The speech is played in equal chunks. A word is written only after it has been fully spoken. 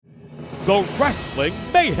The Wrestling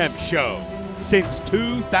Mayhem Show. Since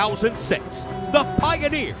 2006, the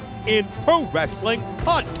pioneer in pro wrestling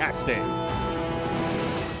podcasting.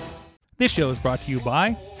 This show is brought to you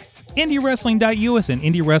by IndieWrestling.us and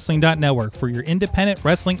IndieWrestling.network for your independent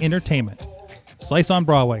wrestling entertainment. Slice on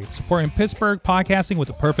Broadway, supporting Pittsburgh podcasting with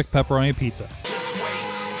the perfect pepperoni pizza. Just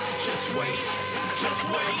wait, just wait, just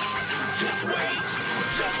wait, just wait,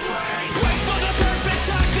 just wait. Wait for the perfect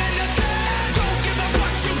time, then attack. Don't give up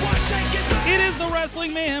what you want, take it back. It is the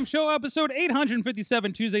Wrestling Mayhem Show, episode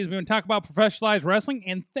 857. Tuesdays, we're going to talk about professionalized wrestling,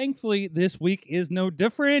 and thankfully, this week is no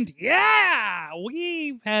different. Yeah!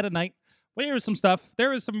 We've had a night. There was some stuff. There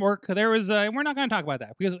was some work. There was, we're not going to talk about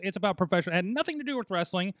that because it's about professional. It had nothing to do with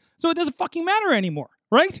wrestling, so it doesn't fucking matter anymore,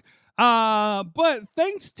 right? But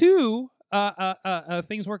thanks to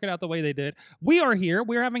things working out the way they did, we are here.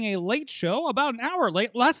 We're having a late show, about an hour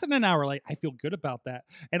late, less than an hour late. I feel good about that.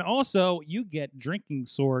 And also, you get Drinking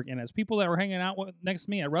Sorg. And as people that were hanging out next to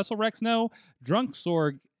me at WrestleRex know, Drunk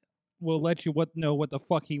Sorg will let you know what the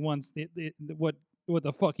fuck he wants, what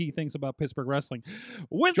the fuck he thinks about Pittsburgh wrestling.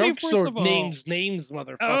 With Drunk me, first Sword of all, names,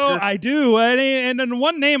 motherfucker. oh, I do. And then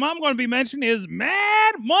one name I'm going to be mentioning is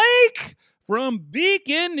Mad Mike from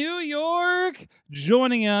Beacon, New York,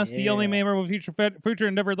 joining us, the only member of future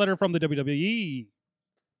endeavor letter from the WWE.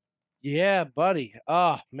 Yeah, buddy.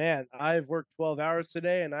 Oh, man. I've worked 12 hours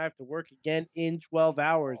today, and I have to work again in 12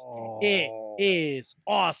 hours. It is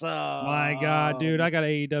awesome. My God, dude, I got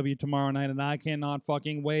AEW tomorrow night, and I cannot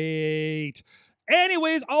fucking wait.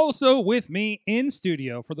 Anyways, also with me in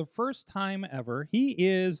studio for the first time ever, he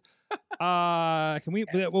is, can we,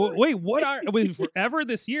 wait, what are, forever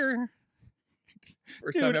this year?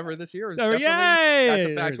 First Dude, time ever this year. oh, Definitely, yay! that's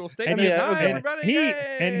a factual statement. And Hi, okay. everybody.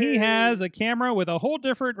 He has a camera with a whole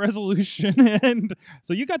different resolution, and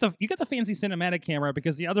so you got the fancy cinematic camera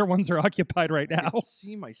because the other ones are occupied right I now. can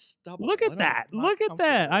see my stubble. Look at that! I'm not Look at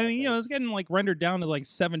that! comfortable I with mean, this. it's getting like rendered down to like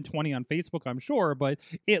 720 on Facebook, I'm sure, but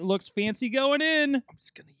it looks fancy going in. I'm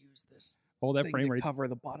just gonna use this Oh, that thing frame to rate's cover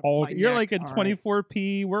the bottom. Oh, of my you're neck. like at All right.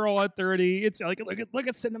 24p. We're all at 30. It's like look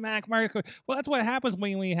at cinematic Mark. Well, that's what happens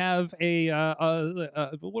when we have a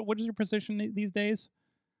what is your position these days?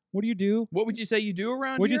 What do you do? What would you say you do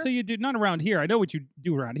around What do here? you say you do? Not around here. I know what you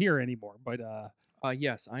do around here anymore, but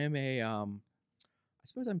Yes, I am a. I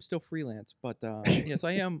suppose I'm still freelance, but yes,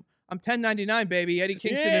 I am. I'm 1099, baby. Eddie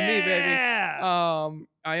Kingston and me, baby. Yeah.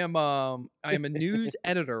 I am a news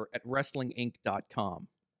editor at WrestlingInc.com.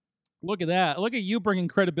 Look at that. Look at you bringing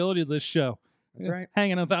credibility to this show. That's right.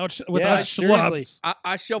 Hanging about with Yeah, us seriously. schlubs.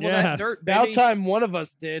 I shovel Yes. that dirt, About baby. time one of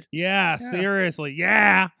us did. Yeah, Yeah. seriously.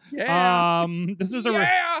 Yeah. Yeah. This is a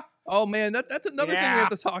yeah. Oh man, that's another thing we Yeah. have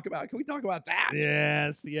to talk about. Can we talk about that?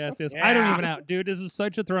 Yes. I don't Yeah. even know, dude. This is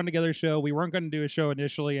such a thrown together show. We weren't going to do a show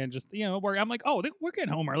initially, and just I'm like, oh, we're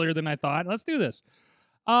getting home earlier than I thought. Let's do this.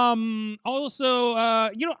 Also, I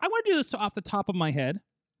want to do this off the top of my head.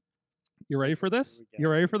 You ready for this? Here we go.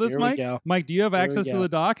 You ready for this, Here we Mike? go. Mike, do you have Here we access to go. the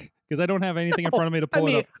doc? Because I don't have anything in front of me to pull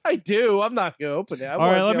it up. I do. I'm not going to open it. All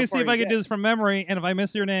right, let me see if I can do this from memory, and if I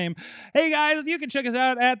miss your name. Hey, guys, you can check us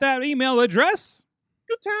out at that email address.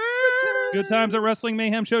 Good time. Good times at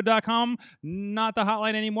WrestlingMayhemShow.com. Not the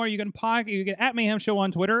hotline anymore. You can at Mayhem Show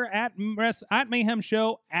on Twitter, at Mayhem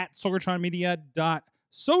Show, at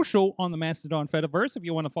SorgatronMedia.social on the Mastodon Fediverse if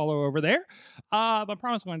you want to follow over there. But I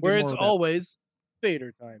promise I'm going to do Where more it's of that. always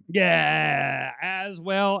Vader time. Yeah, as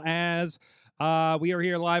well as we are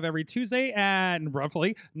here live every Tuesday at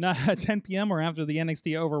roughly 10 p.m. or after the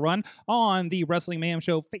NXT Overrun on the Wrestling Mayhem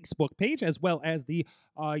Show Facebook page, as well as the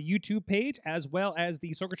YouTube page, as well as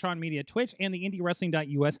the Sorgatron Media Twitch and the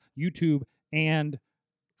IndieWrestling.us YouTube and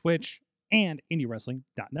Twitch and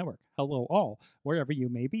IndieWrestling.network. Hello all, wherever you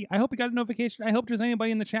may be. I hope you got a notification. I hope there's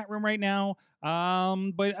anybody in the chat room right now.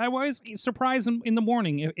 But I was surprised in the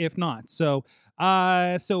morning if not. So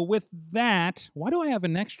with that, why do I have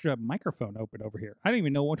an extra microphone open over here? I don't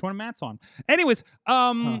even know which one Matt's on. Anyways,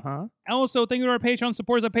 also thank you to our Patreon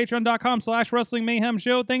supporters at patreon.com/Wrestling Mayhem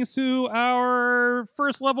Show. Thanks to our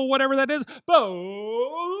first level, whatever that is,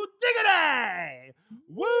 Bo Diggity!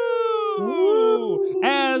 Woo!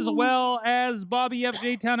 As well as Bobby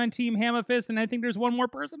FJ Town and Team Hammerfist, and I think there's one more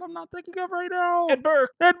person I'm not thinking of right now. Ed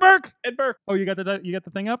Burke. Ed Burke. Ed Burke. Oh, you got the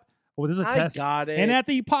thing up? Oh, this is a I test. got it. And at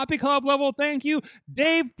the Poppy Club level, thank you,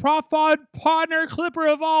 Dave Profod, partner clipper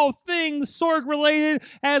of all things Sorg related,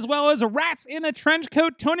 as well as Rats in a Trench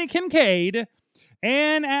Coat, Tony Kincaid.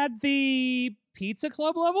 And at the Pizza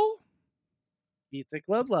Club level Pizza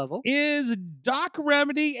Club level. is Doc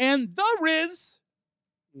Remedy and The Riz.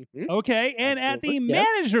 Mhm. Okay, and at the Absolutely, yes.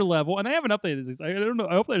 manager level, and I haven't updated this. I don't know.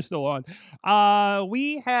 I hope they're still on.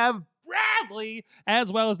 We have Bradley,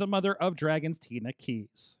 as well as the mother of dragons, Tina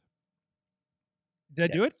Keys.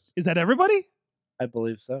 Did I do it? Yes. Is that everybody? I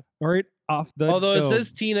believe so. All right, off the Although it dome.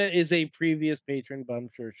 says Tina is a previous patron, but I'm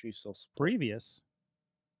sure she's still supports. Previous.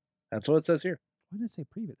 That's what it says here. Why did I say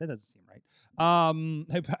previous? That doesn't seem right.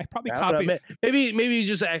 I probably I don't know, copied. maybe you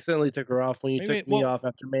just accidentally took her off when you Maybe- took me well- off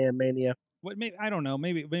after Mayhem Mania. What? Maybe I don't know.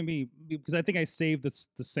 Maybe because I think I saved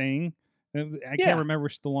the saying. I Yeah. can't remember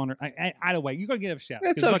if it's still on her. Either way, you're gonna give a shout.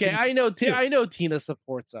 It's 'cause okay. fucking- I know. dude. I know Tina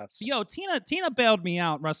supports us. Yo, Tina bailed me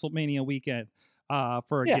out WrestleMania weekend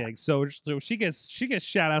for a Yeah. gig. So she gets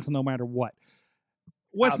shout outs no matter what.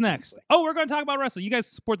 What's next? Obviously. Oh, we're going to talk about wrestling. You guys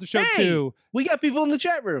support the show Hey! too. We got people in the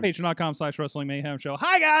chat room. Patreon.com/Wrestling Mayhem Show.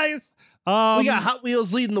 Hi guys. We got Hot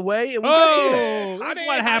Wheels leading the way. And we got Tina. Oh, this is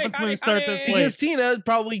what happens when we start this late. Because Tina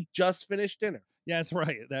probably just finished dinner. Yeah, that's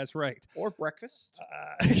right. That's right. Or breakfast.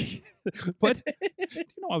 But do you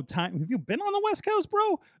know what time? Have you been on the West Coast,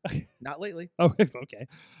 bro? Not lately. Oh, okay.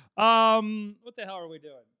 What the hell are we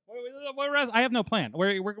doing? I have no plan.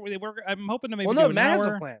 I'm hoping to maybe Well, do no, an Matt has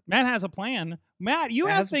hour. a plan. Matt has a plan. Matt, you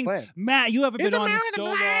Matt have has a things. plan. Matt, you haven't He's been a on man this with a so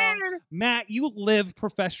long. plan. Matt, you live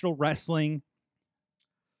professional wrestling.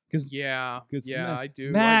 Yeah. Good Yeah, Matt. I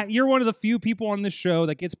do. Matt, you're one of the few people on this show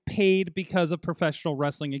that gets paid because of professional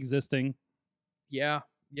wrestling existing. Yeah.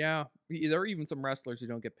 Yeah. There are even some wrestlers who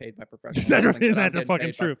don't get paid by professional Is that, wrestling. is but I'm that the getting fucking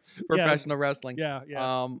paid by truth? Professional wrestling. Yeah,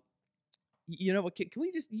 yeah. You know what? Can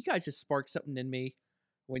we just? You guys just spark something in me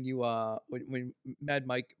when you when Mad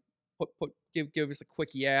Mike give us a quick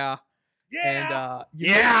yeah. And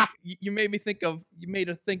you made me think of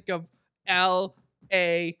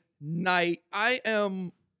L.A. Knight.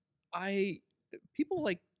 People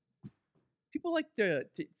like to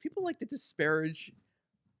disparage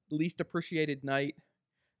least appreciated Knight,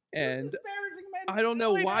 and I don't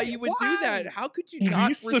know why you would do that. How could you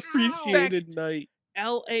not appreciated respect night.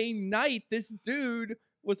 L.A. Knight? This dude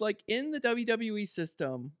was like in the WWE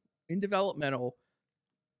system in developmental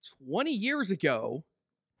 20 years ago.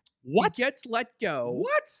 What? He gets let go.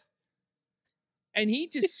 What? And he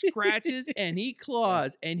just scratches and he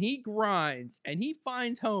claws and he grinds and he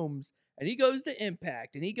finds homes and he goes to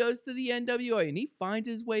Impact and he goes to the NWA and he finds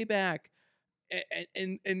his way back.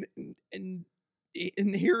 And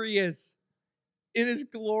here he is in his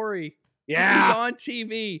glory. Yeah. He's on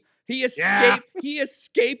TV. He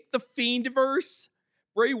escaped the Fiendverse.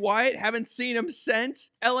 Bray Wyatt, haven't seen him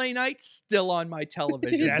since. LA Knight still on my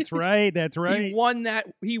television. That's right. That's right. He won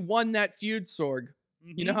that feud, Sorg.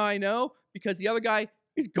 You know how I know? Because the other guy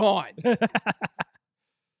is gone.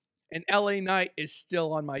 And LA Knight is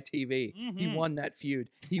still on my TV. He won that feud.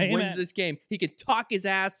 He wins this game. He can talk his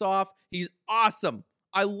ass off. He's awesome.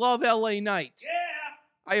 I love LA Knight. Yeah.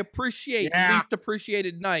 I appreciate Yeah. least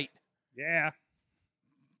appreciated Knight. Yeah.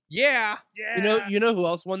 Yeah. Yeah. You know who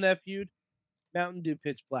else won that feud? Mountain Dew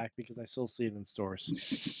Pitch Black, because I still see it in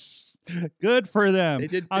stores. Good for them. They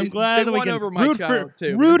did. I'm they- glad they that we won can over my root child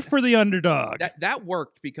too. root for the underdog. That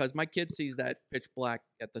worked because my kid sees that Pitch Black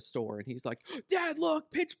at the store and he's like, "Dad, look,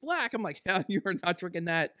 Pitch Black." I'm like, "Yeah, you are not drinking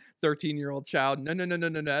that, 13-year-old child. No,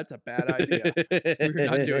 that's a bad idea. We're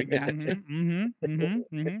not doing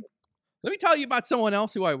that." Let me tell you about someone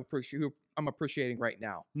else who I'm appreciating right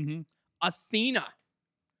now. Athena.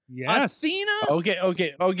 Yes. Athena.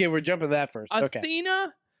 Okay. We're jumping to that first. Okay.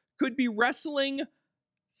 Athena could be wrestling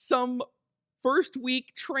some first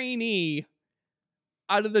week trainee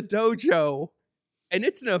out of the dojo, and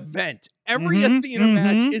it's an event. Every Athena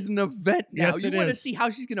match is an event now. Yes, You it want to is. see how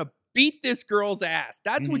she's gonna beat this girl's ass.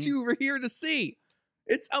 That's what you were here to see.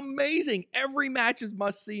 It's amazing. Every match is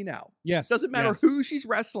must see now. Yes. Doesn't matter yes. who she's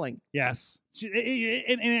wrestling. Yes.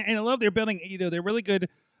 And I love their building. They're really good.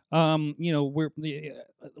 One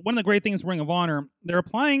of the great things Ring of Honor, they're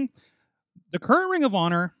applying the current Ring of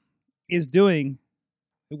Honor is doing.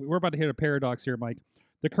 We're about to hit a paradox here, Mike.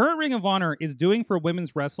 The current Ring of Honor is doing for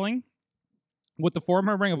women's wrestling what the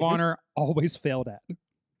former Ring of Honor always failed at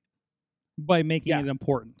by making it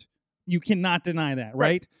important. You cannot deny that,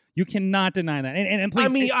 right? You cannot deny that. And please, I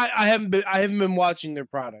mean, I haven't been watching their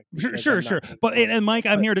product. Sure. But and Mike,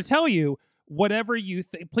 I'm here to tell you, whatever you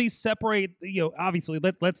think, please separate. Obviously,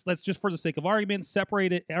 let's just for the sake of argument,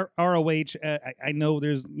 separate it. ROH. I know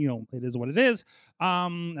there's, it is what it is.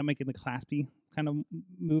 I'm making the classy kind of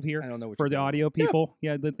move here. I don't know what for you're the doing. audio people.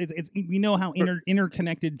 Yeah, it's we know how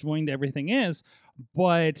interconnected, joined everything is.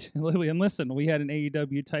 But and listen, we had an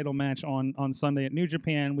AEW title match on Sunday at New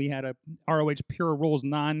Japan. We had a ROH Pure Rules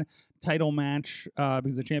non-title match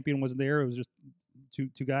because the champion wasn't there. It was just two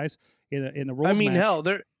guys in the rules. I mean, match. hell,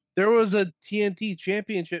 there was a TNT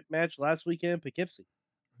Championship match last weekend in Poughkeepsie.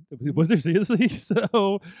 Was there seriously?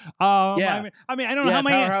 So, Yeah. I mean, I don't know Yeah, how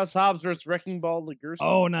many. Powerhouse Hobbs versus Wrecking Ball Ligursky.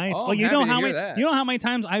 Oh, nice. Oh, Well, I'm you happy know to how hear many. that. You know how many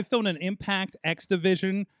times I've filmed an Impact X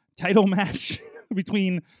Division title match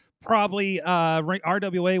between probably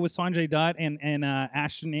RWA with Sanjay Dutt and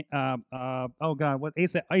Ashton. Oh God, what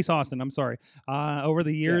Ace Austin? I'm sorry. Over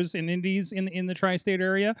the years in Indies in the tri-state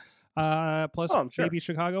area. Plus I'm sure. maybe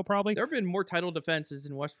Chicago probably. There have been more title defenses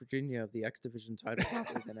in West Virginia of the X Division title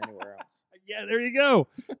probably than anywhere else. Yeah, there you go.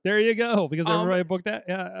 There you go. Because Um, everybody booked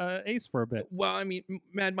that Ace for a bit. Well, I mean,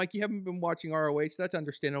 Mad Mike, you haven't been watching ROH. That's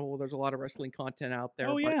understandable. There's a lot of wrestling content out there.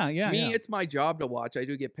 Oh but yeah, yeah. me, yeah. it's my job to watch. I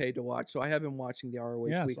do get paid to watch, so I have been watching the ROH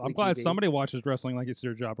Yes, weekly I'm glad TV. somebody watches wrestling like it's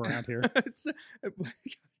their job around here.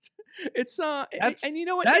 it's That's- and you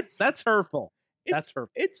know what? That's hurtful. It's That's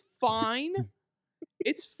hurtful. It's fine.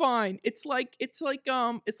 It's fine. It's like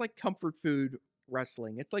comfort food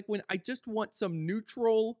wrestling. It's like when I just want some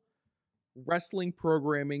neutral wrestling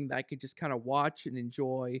programming that I could just kind of watch and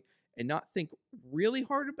enjoy and not think really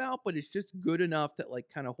hard about, but it's just good enough that like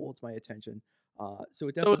kind of holds my attention. So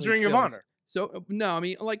it definitely So it's Ring of feels- Honor. So no, I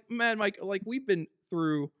mean, like Mad Mike, like we've been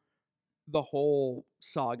through the whole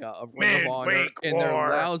saga of Ring of Honor Midweek and their War.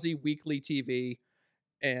 lousy weekly TV,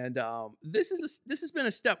 and this has been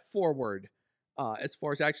a step forward as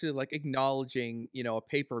far as actually like acknowledging a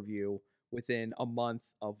pay-per-view within a month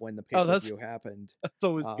of when the Oh, that's- pay-per-view happened. That's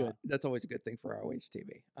always good. That's always a good thing for ROH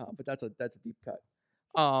TV. But that's a deep cut.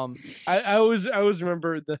 I always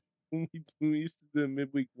remember when we used to do the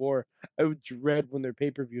midweek war. I would dread when their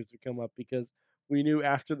pay-per-views would come up because we knew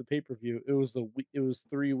after the pay-per-view it was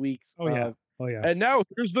 3 weeks. Oh yeah. of, Oh yeah. And now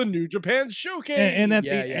here's the New Japan Showcase. And that's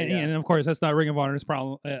Yeah, and of course that's not Ring of Honor's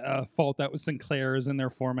problem fault. That was Sinclair's and their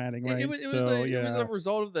formatting, right? It was so, it was a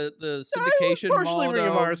result of the it was syndication partially model. Ring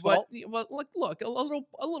of Honor's fault. But look, a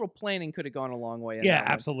little planning could have gone a long way. in yeah, that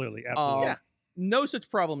one. absolutely, absolutely. Yeah. No such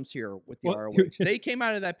problems here with the Well, ROH. They came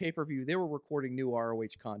out of that pay-per-view. They were recording new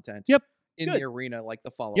ROH content. Yep. In Good. the arena like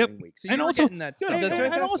the following week. So And you were also- getting that Good, stuff. that's going.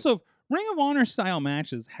 And fantastic. also Ring of Honor style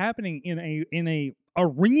matches happening in a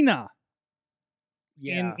arena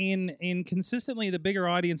Yeah. in consistently the bigger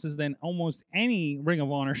audiences than almost any Ring of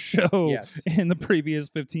Honor show Yes. in the previous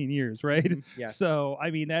 15 years, right? Mhm, yes. So I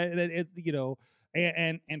mean that it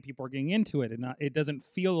and people are getting into it, and it doesn't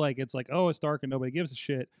feel like it's like, oh, it's dark and nobody gives a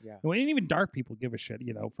shit. Yeah. Well, and even dark people give a shit,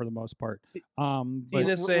 for the most part. But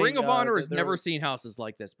Tina saying, Ring of Honor has that never there- seen houses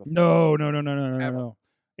like this before. no. Ever.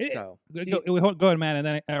 It- So go ahead, Matt,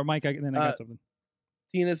 and then Mike, and then I got something.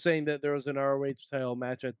 Tina's saying that there was an ROH title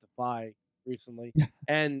match at Defy recently,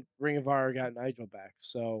 and Ring of Honor got Nigel back.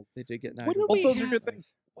 So they did get What Nigel. do we both those are have? good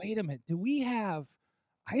things. Wait a minute. Do we have?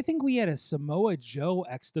 I think we had a Samoa Joe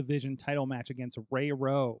X Division title match against Ray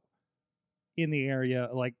Rowe in the area,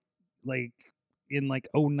 like in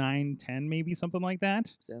 09-10, maybe something like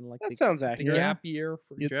that. And like that sounds the accurate. gap year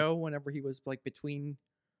for It- Joe, whenever he was like between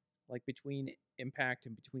Impact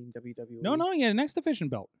and between WWE. No, he had an X Division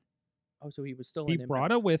belt. Oh, so he was still He in brought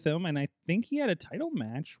Impact. it with him, and I think he had a title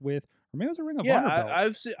match with, or maybe it was a Ring of Yeah,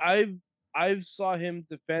 Honor belt. I've saw him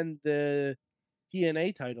defend the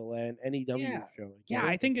TNA title and NEW Yeah. show. Yeah,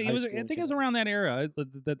 I think it was. I think it was around that era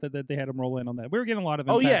that they had him roll in on that. We were getting a lot of.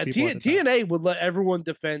 Oh Impact yeah, people at the time. TNA would let everyone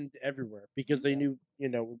defend everywhere because they knew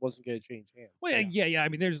it wasn't going to change hands. Well, yeah. I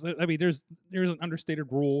mean, there's an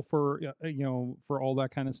understated rule for for all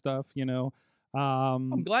that kind of stuff.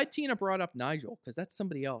 I'm glad Tina brought up Nigel because that's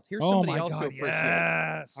somebody else. Here's Oh somebody my else God, to appreciate.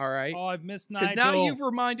 yes. All right. Oh, I've missed Nigel. Because now you've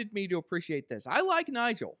reminded me to appreciate this. I like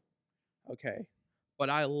Nigel, okay, but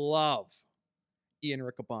I love Ian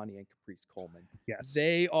Riccaboni and Caprice Coleman. yes.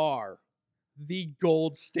 They are the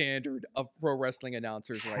gold standard of pro wrestling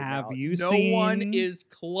announcers right Have now. you no one seen- is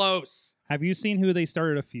close. Have you seen who they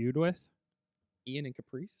started a feud with? Ian and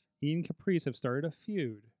Caprice. Ian and Caprice have started a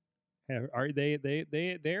feud. Are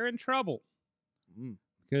they're in trouble Mm.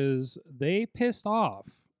 because they pissed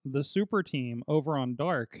off the super team over on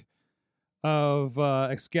Dark of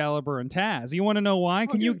Excalibur and Taz. You want to know why?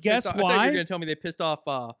 Can you guess I thought you why? were going to tell me they pissed off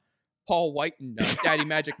Paul White and Daddy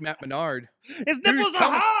Magic Matt Menard. His nipples are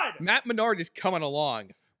coming- hard. Matt Menard is coming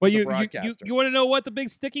along. But as a you broadcaster. want to know what the big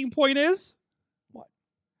sticking point is? What?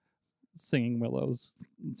 Singing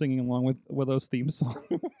along with Willow's theme song.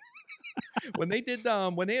 When they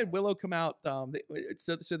had Willow come out,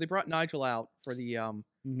 so they brought Nigel out for the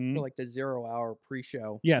Mhm. for like the 0 hour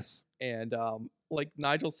pre-show, Yes. and like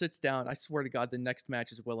Nigel sits down. I swear to God, the next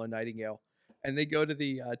match is Willow Nightingale, and they go to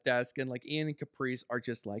the desk, and like Ian and Caprice are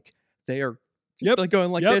just like they are just Yep. like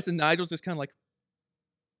going like Yep. this, and Nigel's just kind of like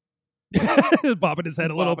Bobbing his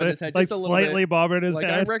head a little Bobbing bit, his head like just a little bit. slightly bobbing his like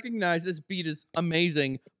I head. recognize this beat is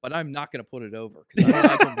amazing, but I'm not gonna put it over because I'm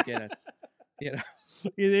Nigel McGuinness. You know,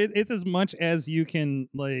 It's as much as you can,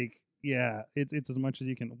 like, yeah, it's as much as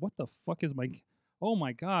you can. What the fuck is my, oh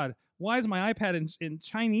my God, why is my iPad in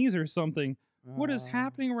Chinese or something? What is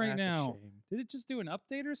happening right that's a now? shame. Did it just do an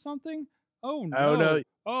update or something? Oh no. I don't know.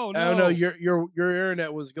 Oh no. I don't know. Your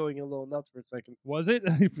internet was going a little nuts for a second. Was it?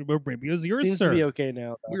 Maybe it was yours, Seems sir. to be okay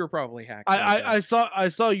now. We were probably hacked. I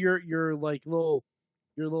saw your like little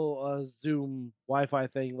Zoom Wi-Fi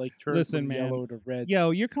thing like turn Listen, from man. yellow to red.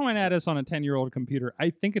 Yo, you're coming at us on a 10-year-old computer. I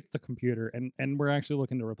think it's the computer, and we're actually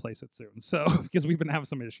looking to replace it soon. So, because we've been having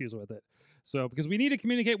some issues with it. So, because we need to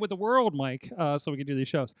communicate with the world, Mike, so we can do these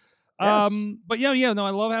shows. Yes. But yeah, no, I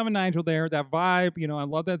love having Nigel there. That vibe, I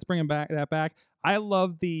love that it's bringing that back. I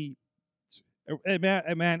love the,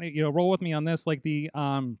 man, roll with me on this. Like the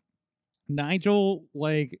Nigel,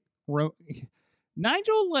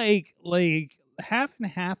 Nigel, half and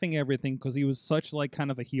halving everything because he was such like kind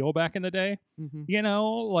of a heel back in the day.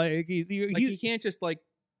 Mhm. Like He can't just like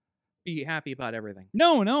be happy about everything.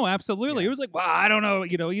 No, absolutely. Yeah. It was like, well, I don't know.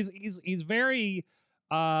 He's very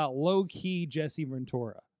low key Jesse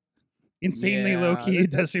Ventura. Insanely Yeah, low key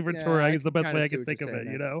that- Jesse Ventura I is the can best kinda way I see can what think you're of it,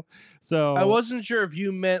 saying there. So I wasn't sure if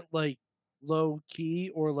you meant like low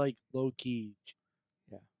key or like low key.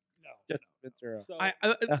 Yeah. Just Ventura. So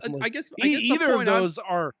I guess the Either of point I'm- those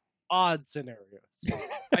are odd scenarios.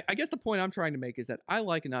 I guess the point I'm trying to make is that I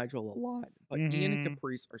like Nigel a lot, but Ian and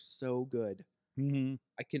Caprice are so good. mhm.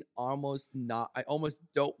 I almost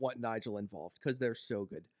don't want Nigel involved because they're so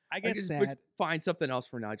good. I I guess just sad. would find something else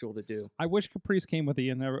for Nigel to do. I wish Caprice came with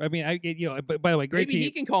Ian. I mean, but by the way, great Maybe he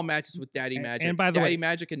team. can call matches with Daddy And- Magic. and by the Daddy way-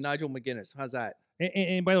 Magic and Nigel McGuinness. How's that?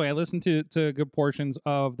 And by the way, I listened to good portions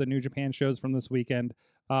of the New Japan shows from this weekend.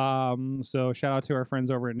 So shout out to our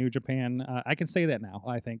friends over at New Japan. I can say that now,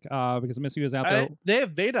 I think, because Missy was out there. They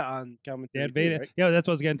have Veda on commentary. They had too, Veda. right? Yeah, that's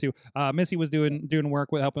what I was getting to. Missy was doing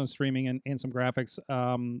work with helping streaming and some graphics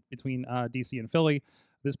between DC and Philly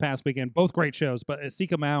this past weekend. Both great shows, but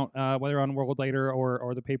seek them out, whether on World Later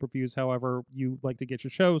or the pay-per-views, however you like to get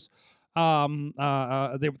your shows. They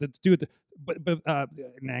do it, but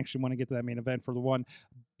and I actually want to get to that main event for the one,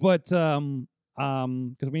 but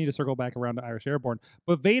because we need to circle back around to Irish Airborne.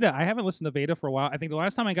 But Veda, I haven't listened to Veda for a while. I think the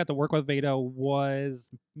last time I got to work with Veda was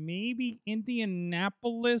maybe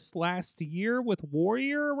Indianapolis last year with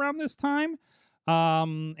Warrior around this time.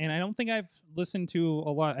 And I don't think I've listened to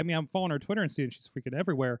a lot. I mean, I'm following her Twitter and seeing she's freaking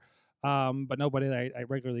everywhere. But nobody that I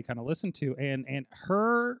regularly kind of listen to. And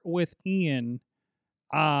her with Ian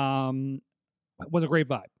was a great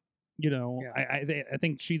vibe. Yeah. I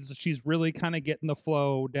think she's really kind of getting the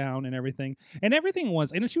flow down and everything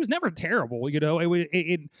was, and she was never terrible. When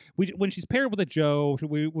she's paired with a Joe,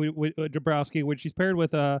 with Jabrowski, when she's paired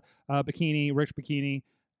with a Bikini, Rich Bikini,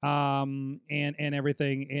 and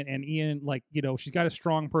everything, and Ian, she's got a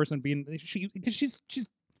strong person because she's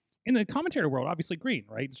in the commentary world, obviously green,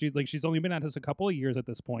 right? She's only been at this a couple of years at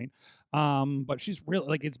this point, but she's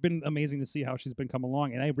really it's been amazing to see how she's been coming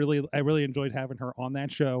along, and I really enjoyed having her on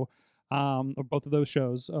that show, or both of those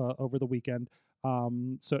shows over the weekend.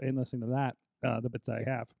 So in listening to that, the bits I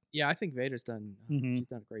have, Yeah, I think Vader's done. Mhm. She's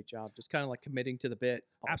done a great job, just kind of like committing to the bit.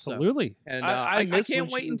 Also. absolutely. And I I miss can't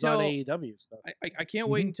when wait she was until on AEW stuff. I can't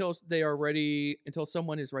wait until they are ready, until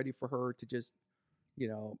someone is ready for her to just,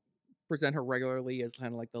 present her regularly as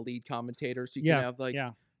kind of like the lead commentator. So you Yeah, can have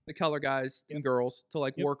yeah. the color guys and girls to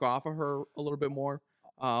Yep. work off of her a little bit more.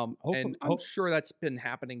 And I'm sure that's been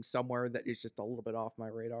happening somewhere that is just a little bit off my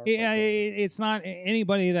radar. Yeah, but, it's not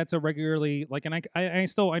anybody that's a regularly and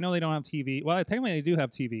I know they don't have TV. Well, technically they do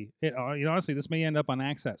have TV. Honestly, this may end up on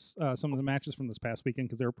Access. Some of the matches from this past weekend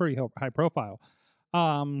because they were pretty high profile.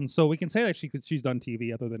 So we can say that she's done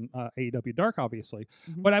TV other than AEW Dark, obviously.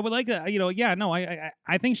 Mhm. But I would like to,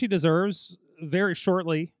 I think she deserves very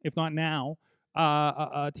shortly, if not now,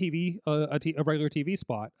 a regular TV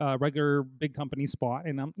spot, a regular big company spot,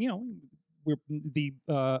 and we're the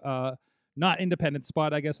not independent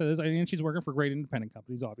spot, I guess it is. I mean, she's working for great independent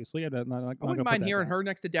companies, obviously. I wouldn't mind hearing her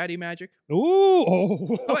next to Daddy Magic.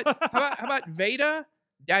 Ooh, How about Veda,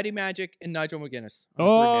 Daddy Magic, and Nigel McGuinness? on a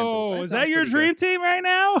three-man booth? Oh, is that sounds your pretty dream good. team right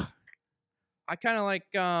now? I kind of like.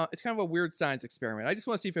 It's kind of a weird science experiment. I just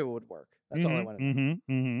want to see if it would work. That's all I want to know.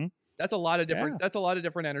 Mm-hmm, mm-hmm. That's a lot of different. Yeah. That's a lot of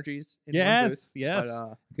different energies. In one booth, Yes.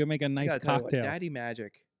 But, Could make a I nice gotta tell you what, cocktail. Daddy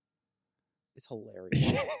Magic is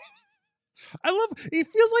hilarious. I love. He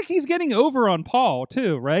feels like he's getting over on Paul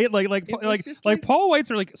too, right? It was just like Paul White's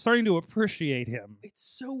are starting to appreciate him. It's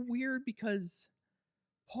so weird because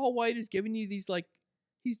Paul White is giving you these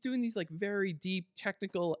he's doing these like very deep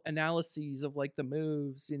technical analyses of like the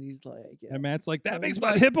moves, and he's like, you know, And Matt's like, that and makes he's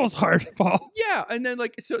my like- hippos hard, Paul. yeah, and then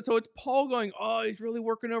like so it's Paul going, oh, he's really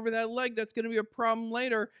working over that leg. That's gonna be a problem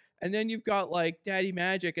later. And then you've got like Daddy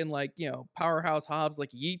Magic and like, you know, Powerhouse Hobbs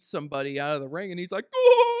like yeets somebody out of the ring, and he's like,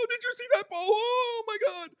 oh, did you see that, Paul? Oh my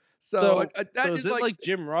god. So, that so is is it like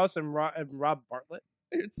Jim Ross and Rob Bartlett?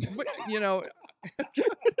 it's you know,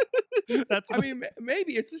 That's I mean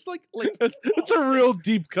maybe it's just like That's a real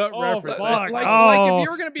deep cut oh, reference. fuck. like oh, if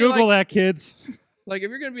you were gonna be Google like that, kids. if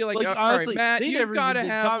you're gonna be like, Like, all honestly, right, Matt, they you've never got to even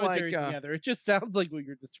did have commentary like together. It just sounds like what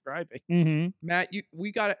you're describing. Mm-hmm. Matt,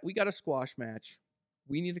 we got a squash match.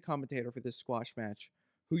 We need a commentator for this squash match.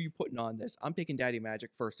 Who you putting on this? I'm taking Daddy Magic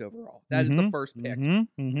first overall. That is the first pick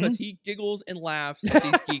because he giggles and laughs at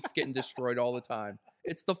these geeks getting destroyed all the time.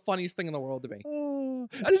 It's the funniest thing in the world to me.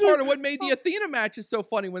 That's part of what made the Athena matches so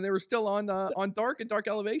funny when they were still on Dark and Dark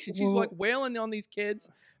Elevation. She's like wailing on these kids,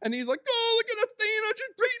 and he's like, "Oh, look at Athena!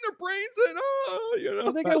 She's beating their brains in." Oh, you know.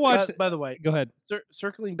 I think I watched. By the way, Go ahead.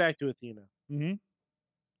 circling back to Athena. Mm-hmm.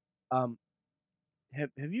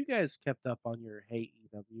 Have you guys kept up on your Hey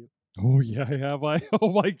EW? Oh yeah, I have. Oh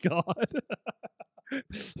my god.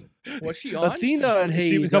 Was she on? Athena and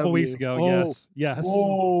Hey She, a couple weeks ago. Yes. Matt,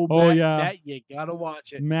 yeah. Matt, You gotta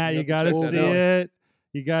watch it. Matt, you have to gotta check that see out. it.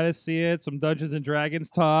 You gotta see it. Some Dungeons and Dragons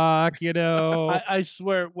talk. You know. I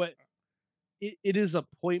swear, it is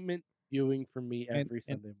appointment viewing for me And- every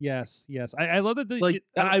and- Sunday. yes. I love that. Like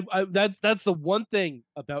that's the one thing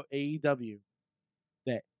about AEW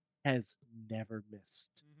that has never missed.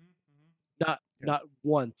 Not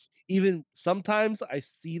once. Even sometimes I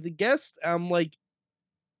see the guest, I'm like,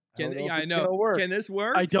 I know. Work. Can this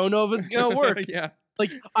work? I don't know if it's gonna work. Yeah.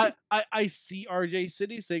 Like I see RJ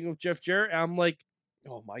City singing with Jeff Jarrett, and I'm like,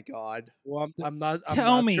 Oh my god. well, I'm not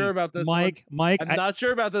Tell me, sure about this Mike. Mike, one. I'm not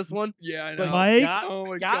sure about this one. Yeah, I But know. Mike, Oh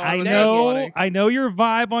my God, god. I that's know. funny. I know your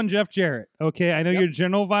vibe on Jeff Jarrett. Okay, I know Yep. your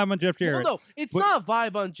general vibe on Jeff Well, Jarrett. no, it's But- not a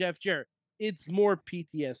vibe on Jeff Jarrett. It's more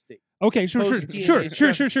PTSD. Okay, sure.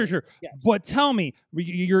 Post-TNA Yes. But tell me,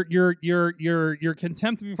 your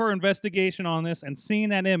contempt before investigation on this and seeing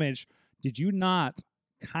that image, did you not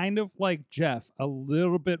kind of like Jeff a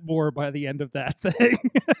little bit more by the end of that thing?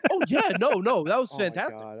 Oh yeah, no, that was Oh my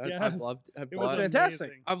fantastic. God. Yes. I've loved It was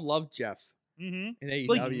fantastic. I've loved Jeff Mm-hmm. in AEW.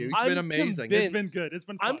 Like, He's I'm been amazing. convinced- It's been good. It's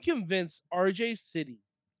been fun. I'm convinced RJ City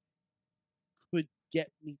could get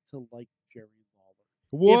me to like Jerry Lawler.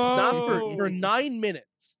 Whoa! If not for 9 minutes.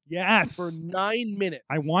 Yes. For 9 minutes.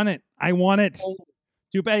 I want it. Oh,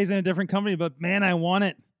 Too bad he's in a different company, but man, I want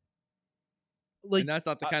it. like And that's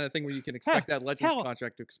not the kind of thing where you can expect that Legends hell.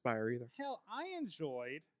 contract to expire either. Hell, I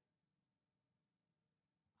enjoyed.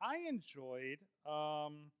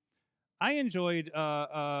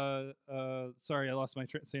 Sorry, I lost my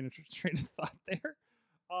train of thought there.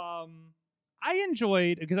 I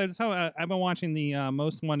enjoyed because I've been watching the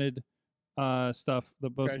Most Wanted stuff, the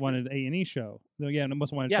Most Treasure. Wanted A&E show. The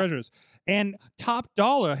Most Wanted Yeah. Treasures, and Top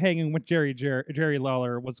Dollar hanging with Jerry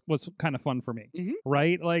Lawler was kind of fun for me, Mhm.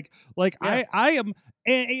 right? Like Yeah. I am.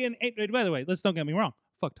 And by the way, let's don't get me wrong.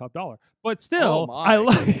 Fuck Top Dollar, but still, Oh, I my.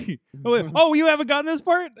 like. Oh, you haven't gotten this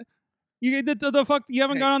part. You the fuck. You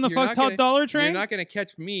haven't Hey, gone on the you're fuck not Top gonna- Dollar You're train. not going to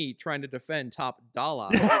catch me trying to defend Top Dollar.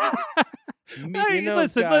 Hey, You know,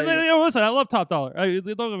 listen, guys- listen. I love Top Dollar. Don't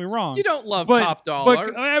get me wrong. You don't love But- Top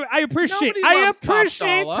Dollar. But I appreciate. Nobody I loves Top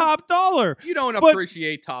appreciate Dollar. Top Dollar. you don't but-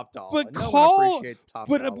 appreciate Top Dollar. but no Cole- one appreciates Top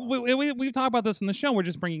But Dollar. we've talked about this in the show. We're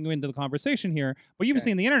just bringing you into the conversation here. But you've Okay.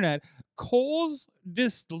 seen the internet. Cole's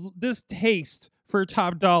distaste for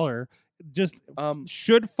Top Dollar just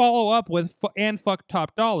should follow up with and fuck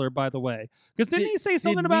Top Dollar. By the way, because didn't Did- he say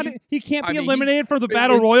something did about we- it? He can't I be mean, eliminated from the been-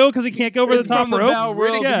 Battle Royal because he can't go over the been top from the rope. Battle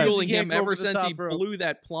Royal, Yeah. Ridiculing He can't him go ever over the since he top rope. blew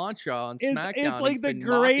that plancha on It's SmackDown. like He's the been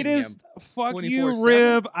mocking him. greatest fuck you 24/7.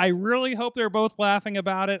 rib. I really hope they're both laughing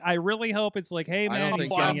about it. I really hope it's like, hey I man, don't he's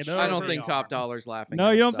think getting it over. I don't think Top Dollar's laughing. No,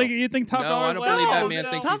 at you don't himself. think you think Top No, Dollar's I don't believe laughing? that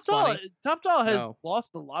man thinks Top he's funny. Top Dollar has No.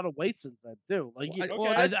 lost a lot of weight since then too. Like, Well, you-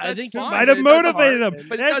 well, I that's think fine, Might but have it doesn't- motivated him.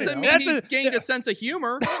 But it That's doesn't it. mean That's he's it. gained a sense of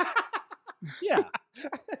humor. yeah.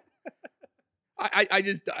 I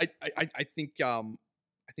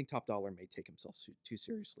think Top Dollar may take himself too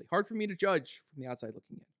seriously. Hard for me to judge from the outside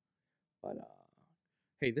looking in. But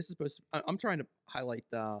hey, this is supposed to. I'm trying to highlight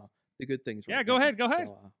the good things. Yeah, right go now. ahead, go ahead.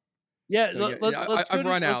 So, Yeah, so, let's I've go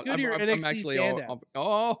run to, out. Let's go to your I'm NXT actually.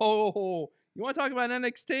 standouts. You want to talk about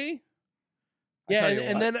NXT? I Yeah, tell you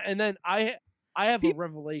and what. then I have a Peop-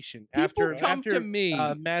 revelation people after come to me.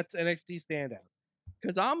 Matt's NXT standout.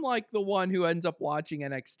 Because I'm like the one who ends up watching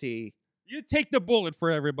NXT You take the bullet for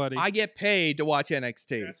everybody. I get paid to watch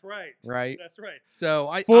NXT. That's right. Right. That's right.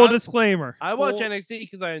 So Full I disclaimer. I watch Full- NXT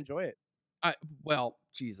because I enjoy it. well,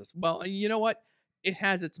 Jesus. Well, you know what? It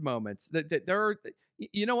has its moments. That there are,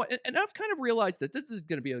 you know what? And I've kind of realized that this is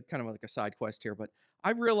going to be a kind of like a side quest here, but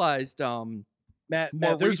I've realized Matt,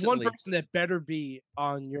 more there's one recently- person that better be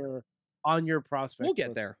on your prospect. We'll get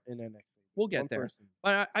list there. in NXT. We'll get One there. person.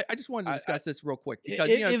 But I just wanted to I- discuss this real quick because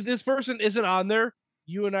If this person isn't on there,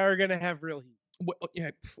 you and I are gonna have real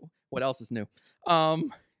heat. what else is new?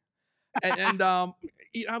 And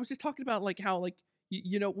you know, I was just talking about like how like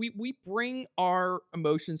you know we bring our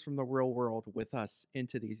emotions from the real world with us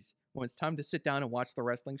into these when it's time to sit down and watch the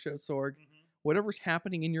wrestling show. Sorg, whatever's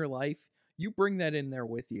happening in your life, you bring that in there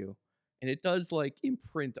with you, and it does like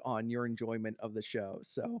imprint on your enjoyment of the show.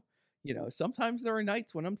 So you know, sometimes there are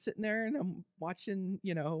nights when I'm sitting there and I'm watching,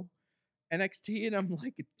 you know, NXT and I'm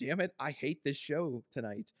like, damn it, I hate this show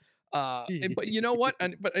tonight. But you know what?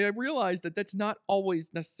 But I realize that that's not always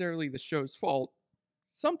necessarily the show's fault.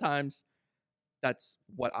 Sometimes that's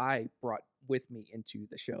what I brought with me into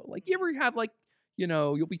the show. Like, you ever have like, you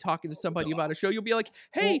know, you'll be talking to somebody about a show. You'll be like,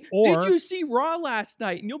 "Hey, Or- did you see Raw last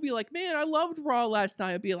night?" And you'll be like, "Man, I loved Raw last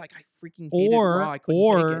night." I'd be like, "I freaking hated Raw. I couldn't take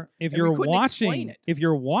Or it." if And we you're couldn't explain watching, it. if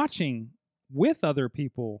you're watching with other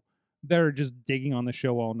people that are just digging on the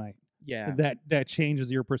show all night, Yeah, that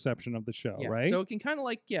changes your perception of the show, yeah. right? So it can kind of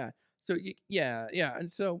like, yeah. So yeah,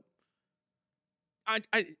 and so I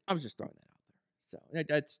was just throwing that out there. So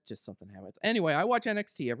that's just something that happens. Anyway, I watch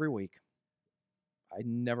NXT every week. I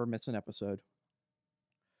never miss an episode.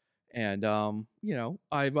 And you know,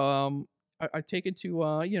 I've taken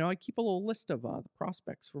to you know, I keep a little list of the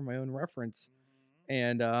prospects for my own reference.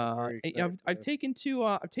 And Very I've taken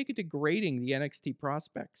to grading the NXT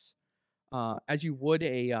prospects as you would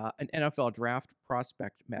an NFL draft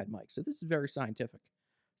prospect, Mad Mike. So this is very scientific.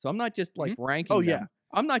 So I'm not just like ranking Oh, them. yeah.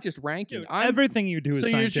 I'm not just ranking. Dude, I'm everything you do is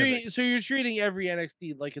scientific. So you're treating every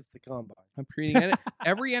NXT like it's the combine. treating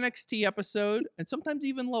every NXT episode, and sometimes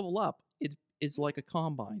even Level Up, it is like a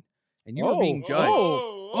combine, and you are being judged.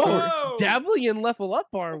 Oh, dabbling in level up,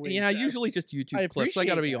 are we? Yeah, usually just YouTube clips. I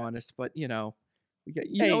got to be appreciate that. honest, but you know, we get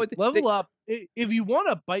Hey, know level up. If you want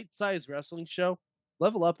a bite-sized wrestling show,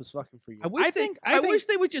 level up is fucking for you. I wish I wish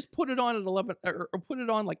they would just put it on at 11 or put it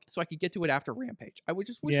on like so I could get to it after Rampage. I would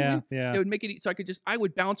just wish Yeah, they yeah. would make it so I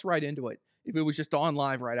would bounce right into it if it was just on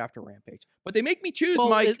live right after Rampage. But they make me choose, well,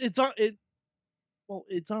 Mike.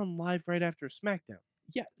 it's on live right after SmackDown.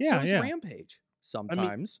 Yeah, Yeah, so is yeah. Rampage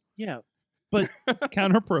sometimes. Yeah, It's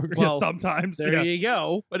counterprogrammable Well, sometimes. there Yeah. you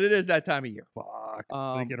go. But it is that time of year. Fuck.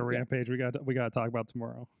 Um, Speaking of yeah. Rampage, we got to talk about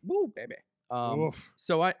tomorrow. Woo, baby. Oof.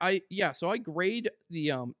 So I grade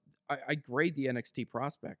the I grade the NXT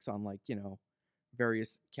prospects on like, you know,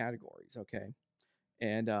 various categories, okay?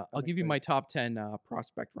 And I'll makes give you sense. my top 10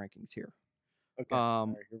 prospect rankings here. Okay, all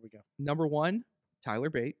right, here we go. Number 1, Tyler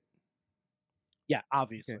Bate. Yeah,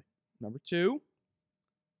 obviously. Okay. Number 2,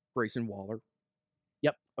 Grayson Waller.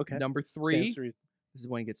 Yep. Okay. Number Stands 3, to reason. this is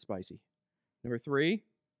when it gets spicy. Number 3,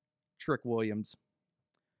 Trick Williams.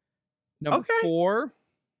 Number Okay. 4,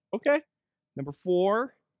 Okay.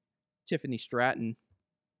 Tiffany Stratton.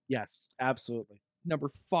 Yes, absolutely.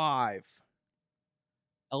 Number 5,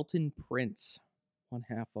 Elton Prince, one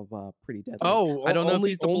half of Pretty Deadly. Oh, I don't know if only-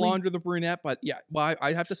 he's the only- blonde or the brunette, but yeah, well,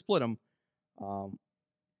 I have to split him.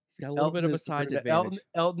 He's got a little bit of a is the size brunette. advantage.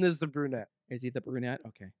 Elton is the brunette. Is he the brunette?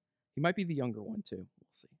 Okay, he might be the younger one too. We'll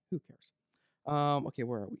see. Who cares? Okay,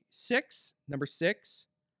 where are we? Number 6,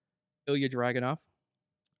 Ilya Dragunov.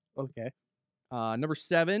 Okay. Number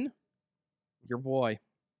 7, your boy,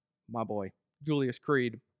 my boy, Julius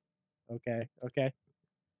Creed. Okay. Okay.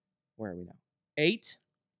 Where are we now? 8,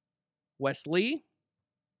 Wesley.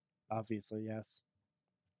 Obviously, yes.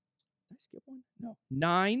 Did I skip one? No.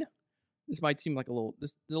 9. This might seem like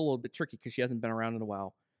this is a little bit tricky because she hasn't been around in a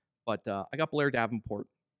while. But I got Blair Davenport,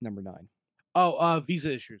 number 9. Oh,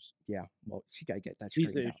 visa issues. Yeah, well, she got to get that Visa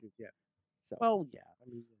straightened out. issues. Yeah. So, Well, yeah. I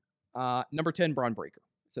mean. number 10, Braun Breaker.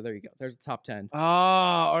 So there you go. There's the top 10.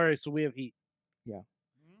 Ah, all right. So we have heat.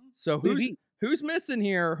 So We have heat. who's missing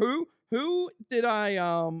here? Who did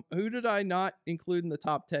I not include in the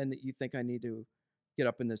top 10 that you think I need to get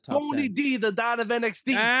up in this top Tony 10? D, the Don of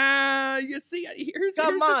NXT. You see, here's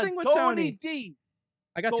Come the on, thing with Tony Tony. D.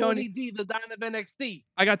 I got Tony Tony. D, the Don of NXT.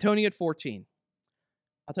 I got Tony at 14.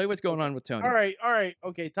 I'll tell you what's going on with Tony. All right.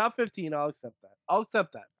 Okay, top 15. I'll accept that. I'll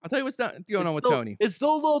I'll tell you what's going on with still- Tony. It's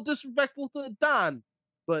still a little disrespectful to Don,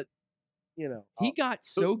 but you know, He got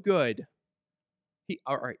so good.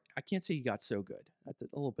 All right. I can't say he got so good. That's a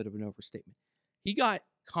little bit of an overstatement. He got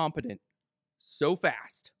competent so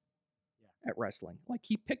fast at wrestling. Like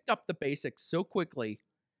he picked up the basics so quickly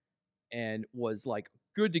and was like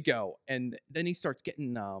good to go. And then he starts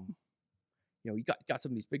getting he got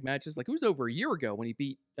some of these big matches. Like it was over a year ago when he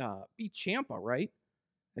beat Ciampa, right?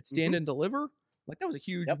 At Stand and Deliver. Like that was a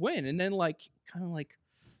huge win. And then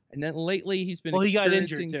and then lately he's been he got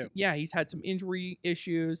injured too. Yeah, he's had some injury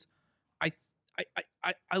issues. I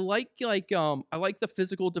like the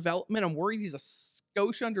physical development. I'm worried he's a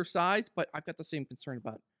skosh undersized, but I've got the same concern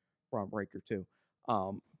about Braun Breaker too.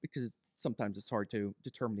 Because sometimes it's hard to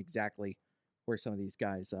determine exactly where some of these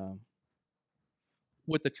guys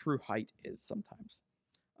what the true height is sometimes.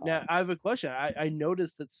 Now I have a question. I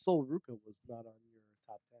noticed that Sol Ruka was not on your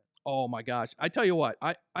top 10. Oh my gosh. I tell you what,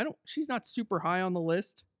 I don't she's not super high on the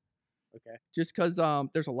list. Okay. Just because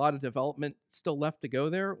there's a lot of development still left to go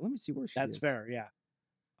there. Let me see where she is. That's fair, yeah.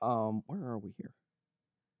 Where are we here?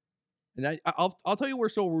 And I'll tell you where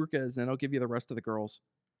Sol Ruka is, and I'll give you the rest of the girls.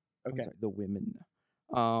 Okay. Sorry, the women.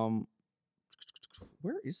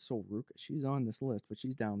 Where is Sol Ruka? She's on this list, but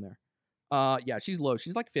she's down there. Yeah, she's low.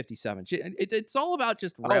 She's like 57. It's all about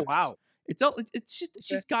just reps. Oh wow. It's just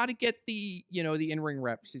she's got to get the the in-ring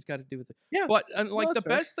reps. She's got to do with it. Yeah. But like the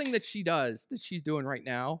fair. best thing that she's doing right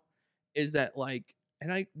now is that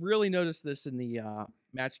and I really noticed this in the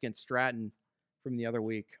match against Stratton from the other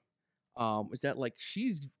week. Is that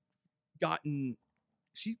she's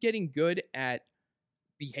getting good at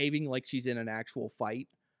behaving like she's in an actual fight.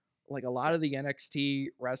 Like a lot of the NXT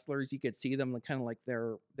wrestlers, you could see them kind of like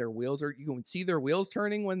their wheels you can see their wheels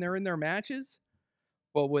turning when they're in their matches.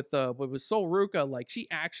 But with Sol Ruka, she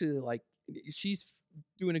actually she's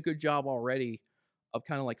doing a good job already of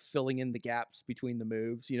kind of filling in the gaps between the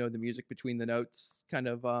moves, the music between the notes kind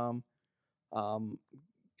of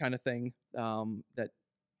thing that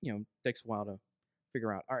takes a while to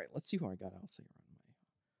figure out. All right, let's see who I got. I'll say on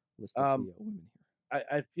my list of the women here.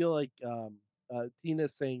 I feel like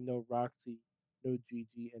Tina's saying no Roxy, no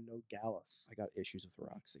Gigi, and no Gallus. I got issues with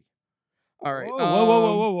Roxy. All right.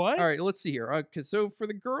 Whoa, what? All right, let's see here. So for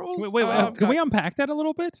the girls, wait, can we unpack that a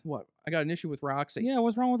little bit? What? I got an issue with Roxy. Yeah,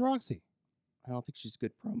 what's wrong with Roxy? I don't think she's a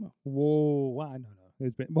good promo. Whoa, wow, no.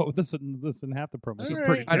 It's been, listen, half the promo. She's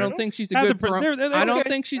pretty. I don't think she's a good promo. I don't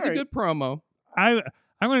think she's a good promo. I'm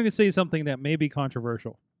going to say something that may be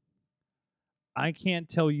controversial. I can't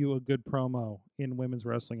tell you a good promo in women's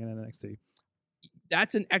wrestling in NXT.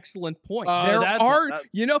 That's an excellent point.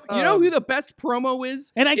 You know who the best promo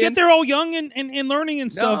is? And I get they're all young and learning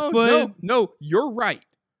and stuff, but no, you're right.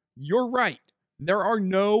 You're right. There are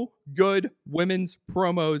no good women's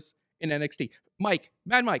promos in NXT.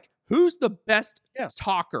 Mad Mike, who's the best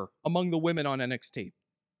talker among the women on NXT?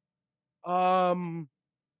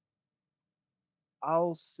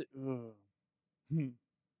 I'll say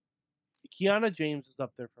Kiana James is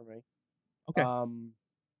up there for me. Okay.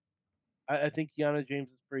 I think Kiana James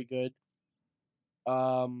is pretty good.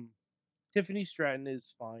 Tiffany Stratton is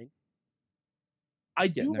fine. I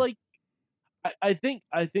do like. I think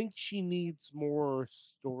she needs more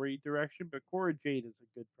story direction, but Cora Jade is a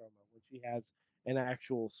good promo when she has an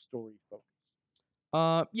actual story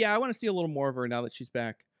focus. Yeah, I want to see a little more of her now that she's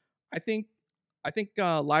back. I think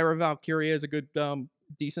Lyra Valkyria is a good,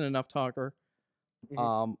 decent enough talker.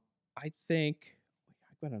 Mhm. I think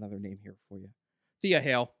I've got another name here for you, Thea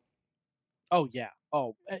Hale. Oh yeah.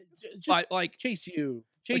 Oh, just chase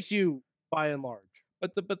you by and large.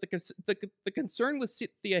 But the concern with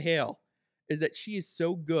Thea Hale is that she is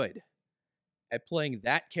so good at playing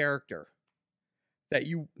that character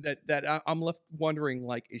that I'm left wondering,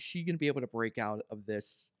 is she going to be able to break out of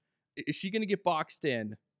this? Is she going to get boxed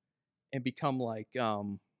in and become I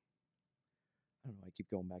don't know, I keep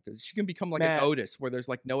going back to this. Is she going to become an Otis where there's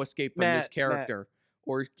no escape from this character?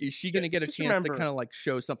 Or is she going to get a chance to kind of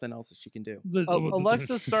show something else that she can do?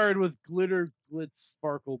 Alexa started with Glitter, Glitz,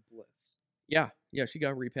 Sparkle, Bliss. Yeah, she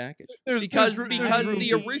got repackaged There's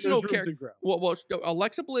the original character. Well,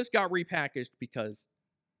 Alexa Bliss got repackaged because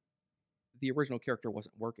the original character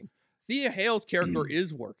wasn't working. Thea Hale's character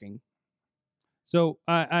is working. So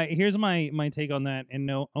here's my take on that, and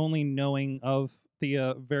only knowing of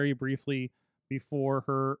Thea very briefly before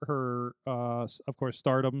her of course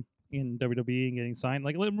stardom in WWE and getting signed.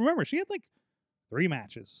 Remember, she had 5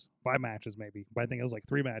 matches maybe, but I think it was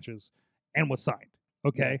 3 matches and was signed.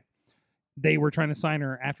 Okay. Yeah. They were trying to sign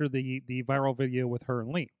her after the viral video with her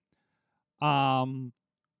and Lee. And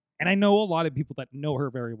I know a lot of people that know her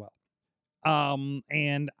very well.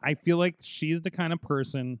 And I feel like she's the kind of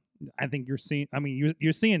person I think you're seeing. I mean,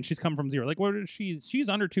 you're seeing she's come from zero. She's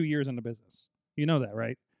under 2 years in the business. You know that,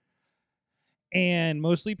 right? And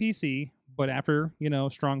mostly PC, but after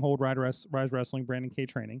Stronghold Rise Wrestling, Brandon K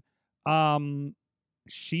training,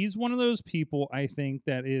 she's one of those people, I think,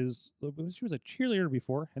 that is. She was a cheerleader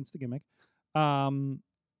before, hence the gimmick.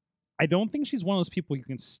 I don't think she's one of those people you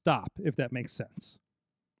can stop, if that makes sense.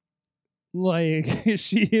 Like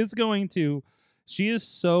she is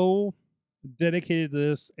so dedicated to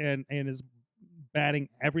this and is batting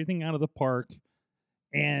everything out of the park,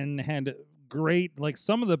 and had great, like,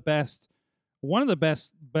 one of the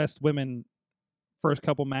best women first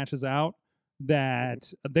couple matches out.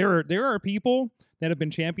 That there are people that have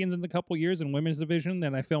been champions in the couple years in women's division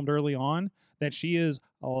that I filmed early on that she is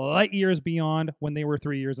light years beyond when they were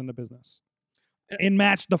 3 years in the business.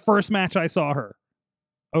 The first match I saw her.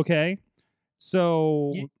 Okay.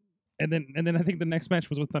 So and then I think the next match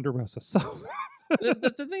was with Thunder Rosa. So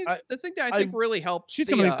the thing that I think really helps she's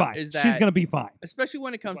gonna be fine. is that She's gonna be fine. especially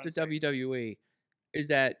when it comes to WWE, is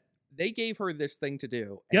that they gave her this thing to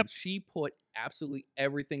do, and Yep. she put absolutely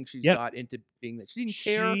everything she's Yep. got into being that. She didn't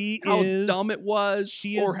care She how is- dumb it was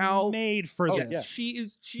She or is how made for Oh, this. yeah.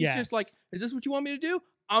 she's Yes. just like, is this what you want me to do?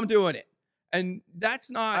 I'm doing it, and that's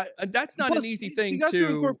not Plus, an easy she thing got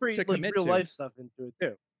to incorporate like commit real to. life stuff into it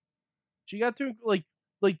too. She got to like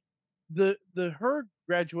the her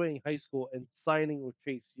graduating high school and signing with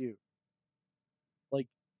Chase U. Like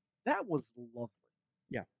that was lovely.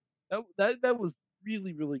 Yeah. That was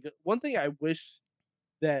really really good. One thing I wish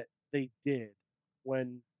that they did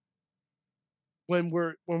when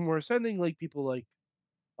we're sending like people like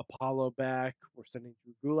Apollo back, we're sending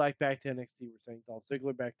Drew Gulak back to NXT, we're sending Dolph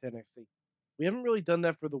Ziggler back to NXT. We haven't really done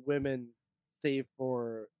that for the women, save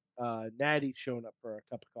for Natty showing up for a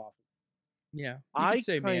cup of coffee. Yeah, you I could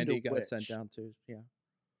say Mandy kinda got sent wish- down too. Yeah,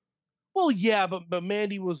 Well, yeah, but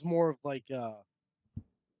Mandy was more of like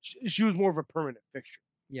she was more of a permanent fixture.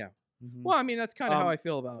 yeah. Mhm. Well, I mean, that's kind of how Um, I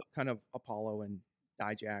feel about kind of Apollo and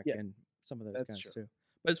Dijak Yeah, and some of those that's guys true. too.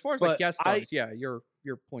 But as far as like But guest stars, yeah, your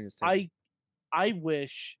point is taken. I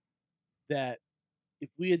wish that if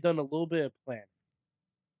we had done a little bit of planning,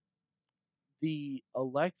 the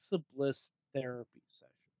Alexa Bliss therapy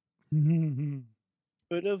session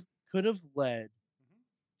could have led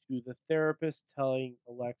to the therapist telling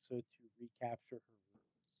Alexa to recapture her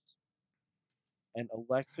roots, and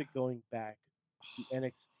Alexa going back to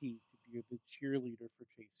NXT to be the cheerleader for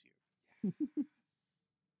Chase U.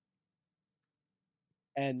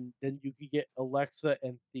 And then you could get Alexa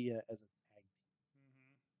and Thea as a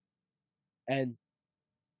tag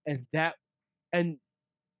team, and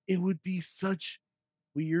it would be such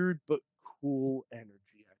weird but cool energy.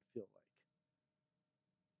 I feel like,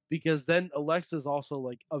 because then Alexa's also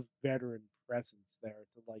like a veteran presence there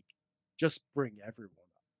to like just bring everyone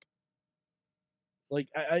up. Like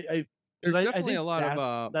There's I definitely think a lot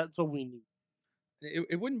of that's what we need.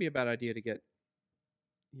 it wouldn't be a bad idea to get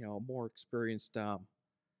a more experienced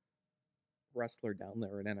wrestler down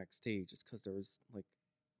there in NXT, just because there was like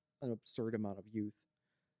an absurd amount of youth.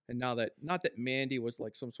 And now that, not that Mandy was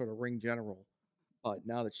like some sort of ring general, but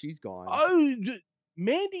now that she's gone, Oh,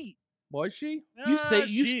 Mandy, was she? you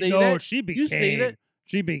say no, that? she You say that?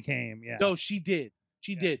 became, yeah. No, she did.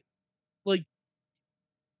 She did. Like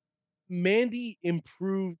Mandy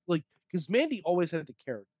improved, like because Mandy always had the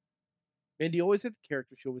character. Mandy always had the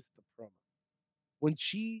character. She always had the promo. When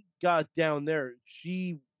she got down there,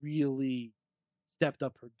 she really stepped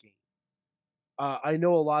up her game. I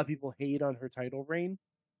know a lot of people hate on her title reign,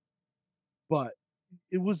 but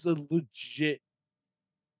it was a legit,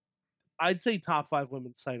 I'd say top 5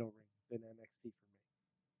 women's title reign in NXT for me.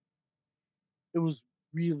 It was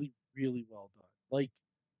really, really well done. Like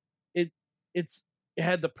it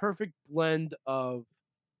had the perfect blend of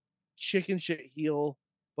chicken shit heel,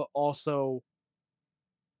 but also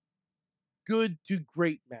good to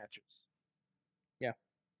great matches. Yeah.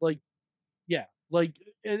 Like, yeah, like,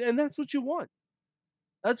 and that's what you want.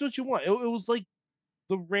 That's what you want. It was like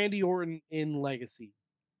the Randy Orton in Legacy.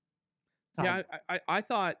 Yeah, I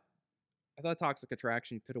thought Toxic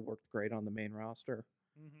Attraction could have worked great on the main roster.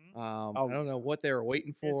 I don't know what they were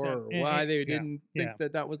waiting for or why they didn't think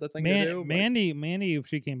that was the thing to do. But Mandy, if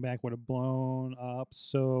she came back, would have blown up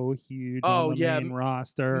so huge on the main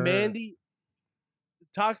roster. Mandy,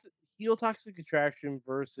 Toxic Attraction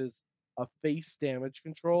versus a face Damage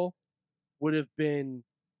Control would have been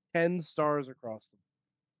 10 stars across the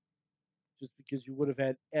board, just because you would have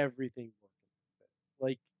had everything working.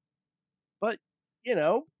 Like, but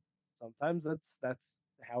sometimes that's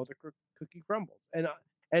how the cookie crumbles,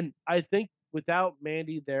 and I think without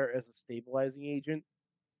Mandy there as a stabilizing agent,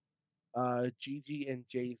 Gigi and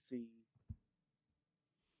JC,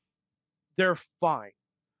 they're fine,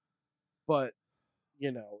 but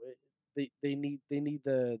they need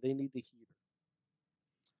the heater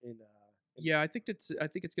Yeah, I think it's going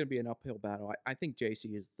to be an uphill battle. I think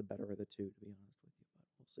JC is the better of the two, to be honest with you.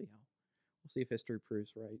 But we'll see if history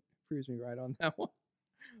proves me right on that one.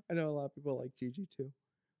 I know a lot of people like Gigi too.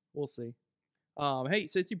 We'll see. Hey,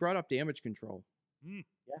 since you brought up damage control, Yeah.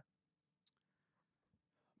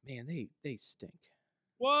 man, they stink.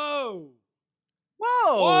 Whoa.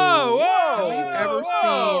 Whoa! Whoa! Have you ever seen-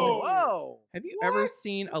 Whoa! Have you ever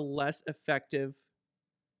seen a less effective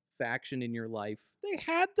faction in your life? They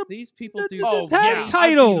had the These people do the tag way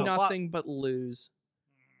titles. nothing but lose.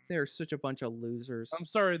 They're such a bunch of losers. I'm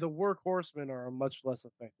sorry, the Workhorsemen are a much less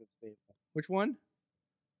effective stable. Which one?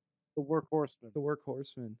 The Workhorsemen. The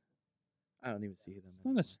Workhorsemen. I don't even see them. It's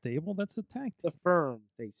not a stable. That's a tag team. The Firm.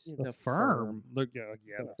 The firm. Look, yeah.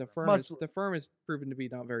 The firm is proven to be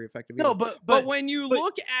not very effective. No, either. but when you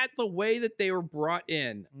look at the way that they were brought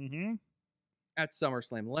in Mm-hmm. at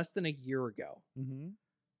SummerSlam less than a year ago, Mm-hmm.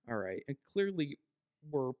 all right, and clearly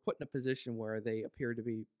were put in a position where they appear to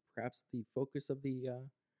be perhaps the focus of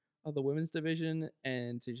the women's division,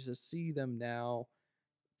 and to just see them now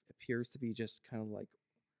appears to be just kind of like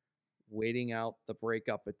waiting out the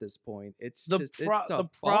breakup at this point. It's The just pro- it's a the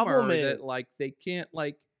problem bummer is- that like they can't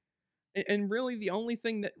like, and really the only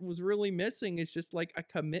thing that was really missing is just like a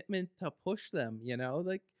commitment to push them. You know,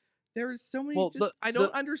 like there's so many. Well, I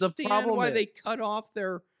don't the understand problem why they is- cut off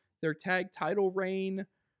their tag title reign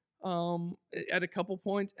at a couple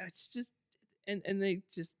points. It's just and they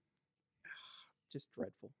just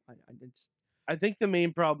dreadful. I think the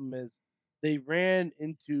main problem is they ran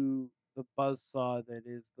into the buzzsaw that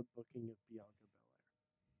is the booking of Bianca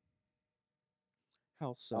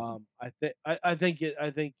how so. Belair. I think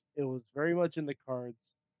it was very much in the cards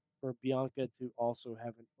for Bianca to also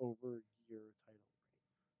have an over-year title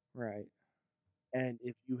Right. reign. And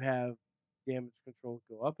if you have damage control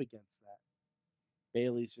go up against that,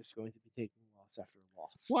 Bailey's just going to be taking loss after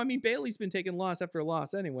loss. Well, I mean, Bailey's been taking loss after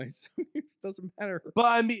loss anyway, so it doesn't matter. But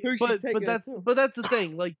I mean, Who she's but taking it that's to. but that's the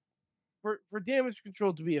thing. Like for damage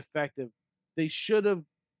control to be effective, they should have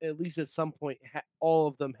at least at some point all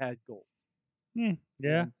of them had gold. Yeah.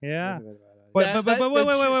 That- But that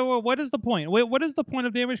wait. What is the point? Wait, what is the point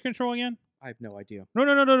of damage control again? I have no idea.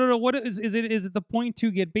 No. What is it? Is it the point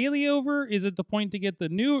to get Bailey over? Is it the point to get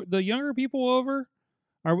the younger people over?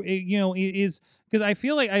 Is because I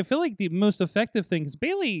feel like the most effective thing is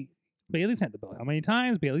Bailey's had the belt how many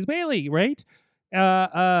times? Bailey's Bailey, right?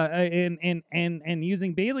 And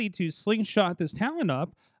using Bailey to slingshot this talent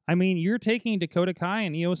up. I mean, you're taking Dakota Kai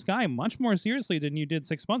and Io Sky much more seriously than you did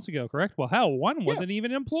 6 months ago, correct? Well, hell, one wasn't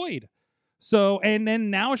even employed. So, and then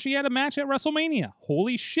now she had a match at WrestleMania.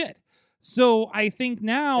 Holy shit. So I think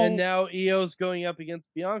now... And now Io's going up against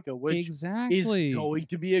Bianca, which exactly is going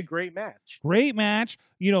to be a great match. Great match.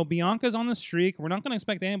 Bianca's on the streak. We're not going to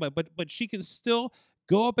expect anybody, but she can still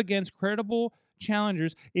go up against credible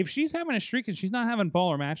challengers. If she's having a streak and she's not having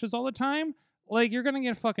baller matches all the time, like, you're going to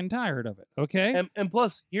get fucking tired of it, okay? And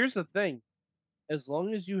plus, here's the thing. As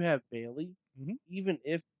long as you have Bailey, Mhm. even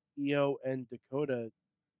if Io and Dakota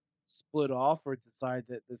split off or decide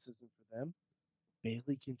that this isn't for them,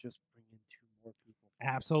 Bailey can just bring in 2 more people.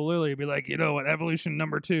 Absolutely. Be like, what, Evolution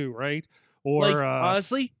number 2, right? Or, Like,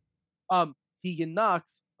 honestly, Tegan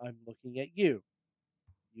Knox, I'm looking at you.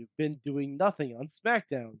 You've been doing nothing on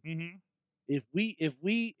SmackDown. mhm.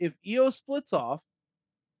 If Io splits off,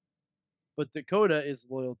 but Dakota is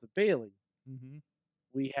loyal to Bailey, Mhm.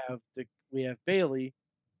 we have Bailey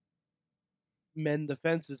mend the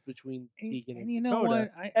fences between Tegan and you Dakota, know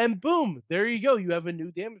what? and boom, there you go. You have a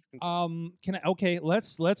new damage control. Okay,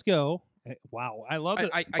 let's go. Wow, I love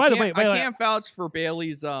it. By the way, I can't vouch for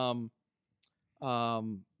Bailey's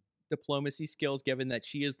diplomacy skills, given that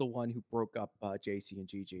she is the one who broke up JC and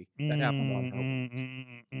Gigi. That happened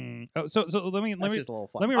on her. Oh, so let me That's just a little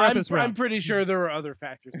fun. let me wrap I'm, this around. I'm pretty sure there were other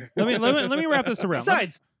factors. let me wrap this around.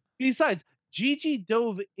 Besides, Gigi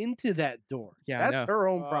dove into that door. Yeah, I that's know. her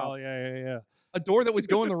own Oh, problem. yeah. A door that was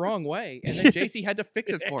going the wrong way, and then JC had to fix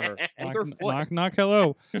it for her with her foot. Knock,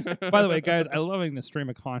 hello. By the way, guys, I'm loving the stream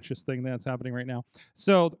of conscious thing that's happening right now.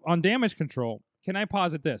 So on damage control, can I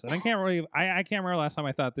posit this? And I can't remember last time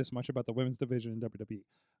I thought this much about the women's division in WWE.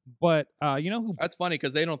 But you know who? That's funny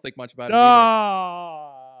because they don't think much about it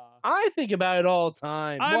either. I think about it all the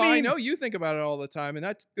time. I I mean- know you think about it all the time, and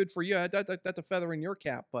that's good for you. That's a feather in your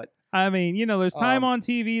cap. But I mean, there's time Um, on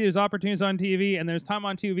TV, there's opportunities on TV, and there's time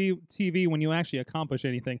on TV when you actually accomplish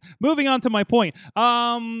anything. Moving on to my point.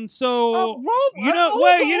 So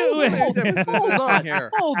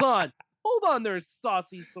Hold on there,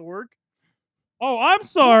 saucy sword. Oh, I'm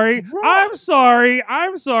sorry. Raw. I'm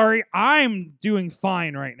sorry. I'm doing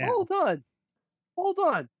fine right now. Hold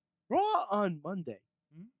on. Raw on Monday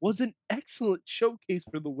was an excellent showcase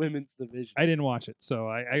for the women's division. I didn't watch it, so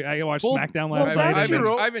I watched Well, SmackDown well, last that's night.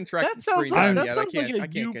 your own- I've been tracking that sounds screen like- time that yet. sounds like a I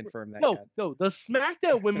can't confirm that No, yet. no, the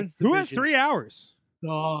SmackDown women's Who has division. 3 hours?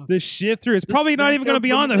 Oh, The shift through. It's The probably not even going to SmackDown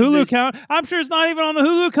be on the women's Hulu division. account. I'm sure it's not even on the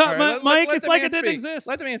Hulu account, All right, Mike. let It's the like man it didn't speak. exist.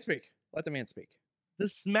 Let the man speak. Let the man speak. the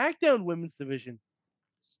SmackDown women's division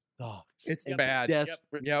sucks. It's and bad.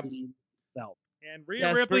 Desperately Yep. needs help. And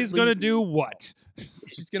Rhea Ripley's going to do what?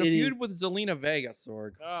 She's gonna It feud is- with Zelina Vega,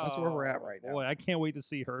 Sorg. That's where we're at right now. Boy, I can't wait to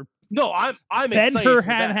see her No, I'm bend excited her for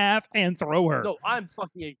hand that. half and throw her. No, I'm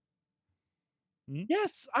fucking. Hmm?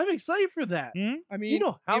 Yes, I'm excited for that. Hmm? I mean, You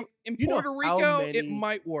know how in you know Puerto how Rico, it many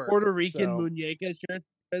might work. Puerto Rican so- muñeca shirts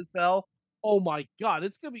gonna sell. Oh my god,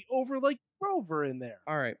 it's gonna be over like Rover in there.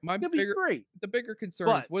 All right, my It's gonna be bigger great. the bigger concern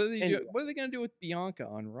is But, what are they anyway. what are they gonna do with Bianca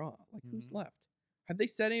on Raw? Like who's Mhm. left? Have they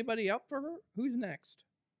set anybody up for her? Who's next?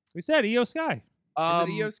 We said Io Sky. Is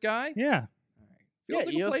it Io Sky? Yeah. All right. Feels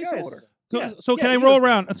like Io a Sky is- placeholder. So, Yeah, so can yeah, I Io roll Sky.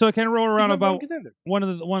 around? So can I roll He's around my number one about contender. one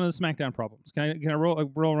of the SmackDown problems? Can I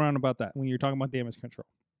roll around about that when you're talking about damage control?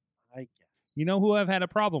 I guess. You know who I've had a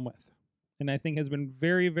problem with, and I think has been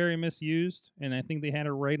very, very misused, and I think they had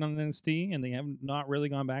it right on NXT, and they have not really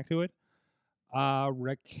gone back to it.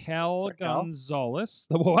 Raquel Gonzalez.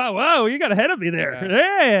 Whoa, you got ahead of me there.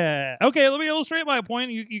 Yeah. Okay, let me illustrate my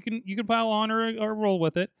point. You can pile on or roll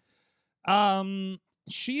with it.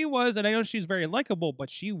 She was, and I know she's very likable, but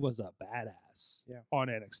she was a badass on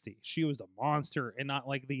NXT. She was the monster, and not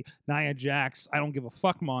like the Nia Jax, I don't give a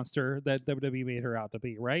fuck monster that WWE made her out to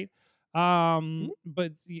be, right?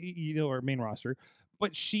 But you know, her main roster.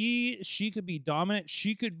 But she could be dominant.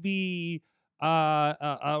 She could be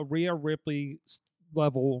a Rhea Ripley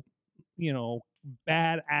level, you know,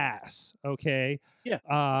 badass. Okay. Yeah.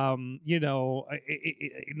 You know,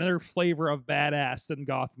 another flavor of badass than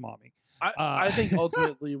Goth Mommy. I think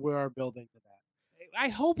ultimately we are building to that. I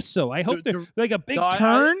hope so. I hope The- like a big no, I-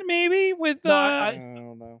 turn maybe with No, I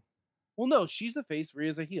don't know. Well, no, she's the face.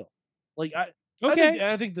 Rhea's a heel. Like okay.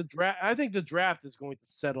 I think the draft. I think the draft is going to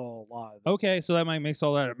settle a lot. Of this. Okay, so that might mix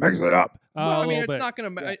all that. Mix it up. Well, a I mean, little it's bit. not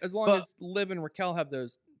gonna Yeah. as long But- as Liv and Raquel have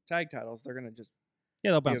those tag titles, they're gonna just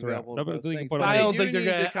Yeah, they'll be bounce around. available to both They can things, put but them I they in. don't do think they're need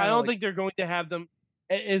to going. I kinda, don't like- think they're going to have them.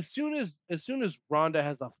 As soon as Ronda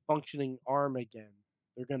has a functioning arm again,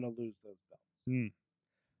 they're going to lose those belts.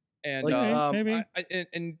 and Like, maybe.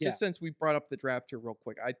 and Yeah. just since we brought up the draft here real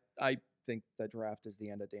quick, I think the draft is the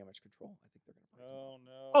end of damage control. I think they're gonna Oh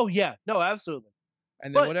no. Oh yeah, no, absolutely.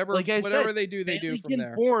 and then but, whatever like I whatever said, they do Bayley from can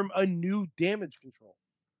there. form a new damage control.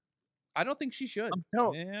 I don't think she should. I'm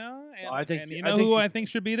telling. Yeah, and, I think and she- you I know think who she I should. think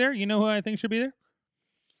should be there? You know who I think should be there?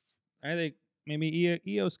 I think maybe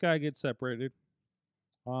Io Sky gets separated.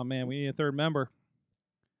 Oh man, we need a third member.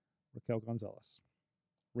 Raquel Gonzalez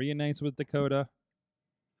reunites with Dakota.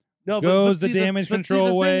 No, Goes but the see, damage but see, control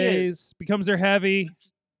the thing ways. Becomes their heavy.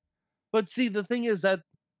 But see, the thing is that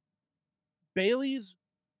Bailey's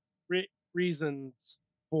reasons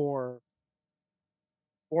for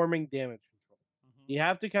forming damage control. You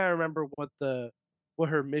have to kind of remember what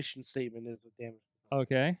her mission statement is with damage control.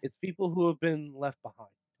 Okay. It's people who have been left behind.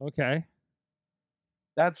 Okay.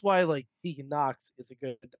 That's why like Tegan Knox is a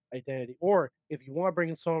good identity. Or if you want to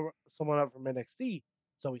bring someone up from NXT,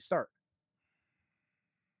 Zoe Stark.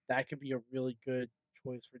 That could be a really good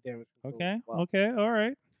choice for damage control. Okay. as well. Okay. All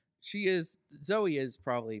right. Zoe is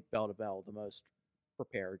probably bell to bell the most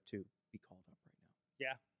prepared to be called up right now.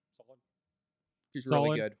 Yeah. Solid. She's Solid.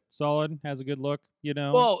 really good. Solid. Has a good look. You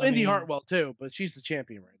know. Well, I Indy mean, Hartwell too, but she's the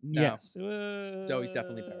champion right now. No. Yes. Zoe's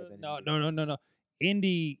definitely better than No, Indy. no.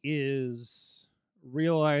 Indy is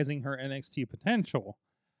realizing her NXT potential.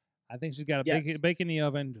 I think she's got to bake in the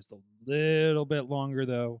oven just a little bit longer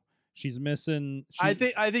though. She's missing. I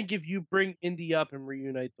think if you bring Indy up and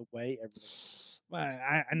reunite the way, everything.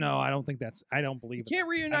 I no, I don't think that's. I don't believe You it. can't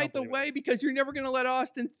reunite the believe it. way because you're never going to let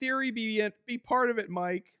Austin Theory be part of it,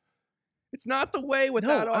 Mike. It's not the way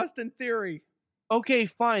without Austin Theory. Okay,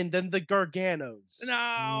 fine. Then the Garganos. Mm.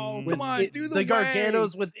 No, With come on, do the way.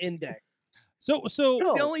 Garganos with Index. So It's No.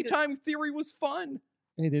 the only time Theory was fun.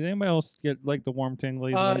 hey, did anybody else get like the warm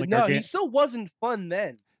tinglies? when the No, he still wasn't fun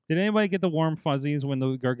then. Did anybody get the warm fuzzies when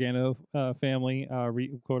the Gargano family,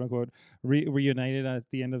 quote unquote, reunited at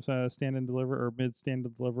the end of Stand and Deliver or mid Stand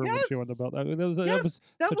and Deliver when she won the Yes. belt? That was Yes,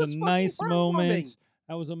 that such was a fucking nice moment. heartwarming.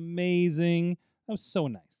 That was amazing. That was so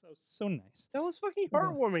nice. That was so nice. That was fucking Yeah.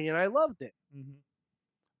 heartwarming, and I loved it.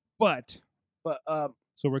 But But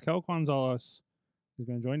so Raquel Gonzalez is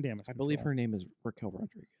going to join Damage. I believe Control. her name is Raquel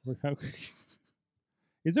Rodriguez. Raquel.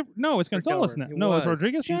 Is it? No, it's Raquel Gonzalez now. It No, it's was.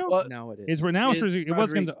 Rodriguez She now. was- Now it is. It's now. It's It was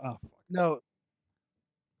Rodriguez. Gonzalez. Oh, fuck. no,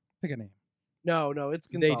 Pick a name. no, it's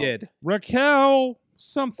They Gonzalez. did. Raquel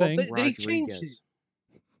something. They changed it. Rodriguez.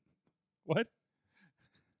 What?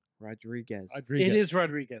 Rodriguez. It is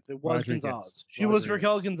Rodriguez. It was Rodriguez. Gonzalez. She was Rodriguez.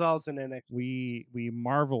 Raquel Gonzalez in NXT. We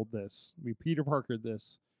marveled this. We Peter Parkered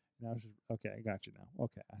this. Now okay, I got you now.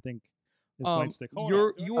 Okay, I think this might stick. Hold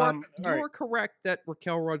on. You're correct that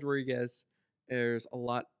Raquel Rodriguez. There's a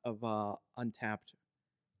lot of untapped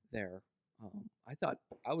there. I thought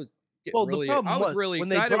I was Well, really the problem I was was really when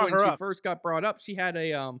they excited brought when her she up- first got brought up. She had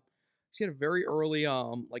a very early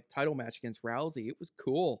like title match against Rousey. It was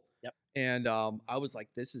cool. Yep. And I was like,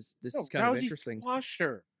 this is No, kind of Rousey interesting. squashed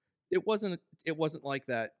her. It wasn't like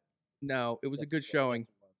that. No, it was a good showing.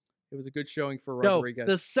 It was a good showing for No, Rodriguez.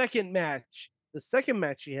 the second match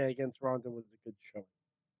she had against Ronda was a good showing.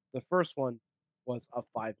 The first one was a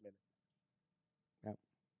 5 minute.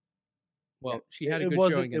 Well, yeah, she had a it good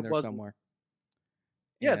wasn't- showing in it there wasn't- somewhere.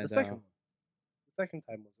 Yeah, And, the second one. The second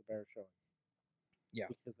time was a better showing. Yeah.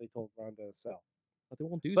 Because they told Ronda to sell. But they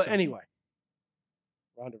won't do But something. anyway,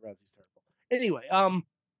 Ronda Rousey's terrible. Anyway,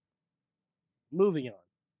 moving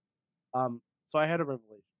on. So I had a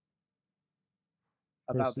revelation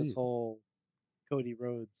about this Proceed. whole Cody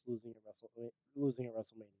Rhodes losing a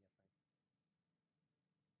WrestleMania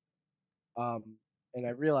thing. And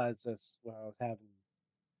I realized this when I was having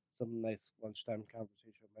some nice lunchtime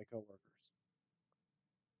conversation with my coworkers.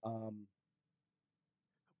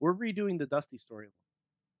 We're redoing the Dusty storyline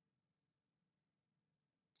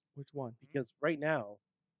Which one? because right now,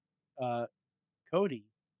 Cody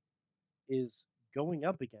is going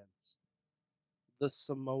up against the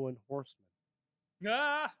Samoan Horseman.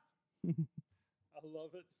 Ah! I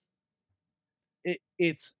love it.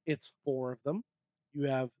 It's four of them. You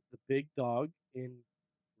have the big dog in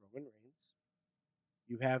Roman Reigns.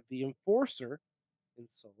 You have the enforcer in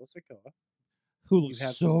Solo Sikoa. Who You looks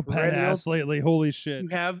have so the perennial- badass lately? Holy shit!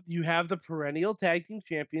 You have the perennial tag team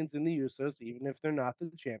champions in the Usos, even if they're not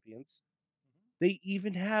the champions. They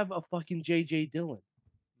even have a fucking JJ Dillon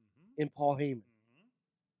in Paul Heyman.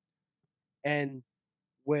 And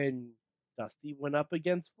when Dusty went up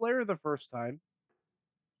against Flair the first time,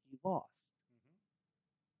 he lost.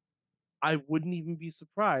 I wouldn't even be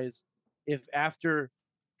surprised if after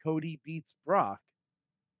Cody beats Brock,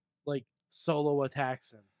 like Solo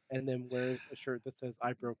attacks him and then wears a shirt that says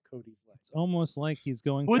 "I broke Cody's leg." It's almost like he's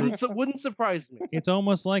going through. Wouldn't surprise me. It's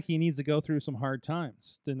almost like he needs to go through some hard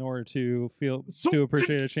times in order to feel to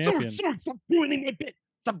appreciate a champion. Stop ruining my bit.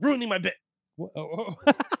 Stop ruining my bit. Oh.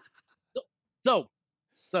 So.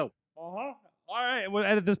 All right, we'll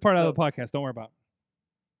edit this part out of the podcast. Don't worry about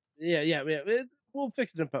it. Yeah. We'll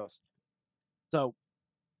fix it in post. So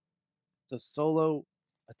Solo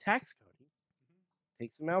attacks Cody,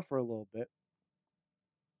 takes him out for a little bit.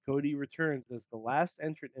 Cody returns as the last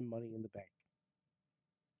entrant in Money in the Bank.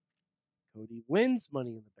 Cody wins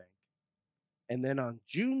Money in the Bank. And then on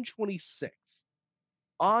June 26th,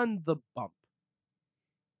 on the bump,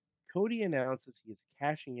 Cody announces he is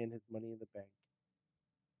cashing in his Money in the Bank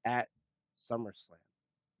at SummerSlam.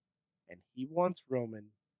 And he wants Roman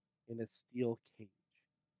in a steel cage.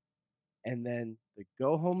 And then the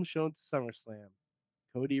go-home show to SummerSlam,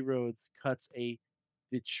 Cody Rhodes cuts a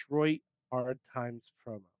Detroit Hard Times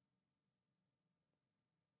promo.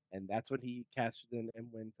 And that's when he cashes in and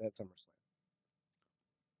wins at SummerSlam.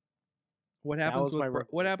 What That happens was my with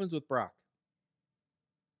what happens with Brock?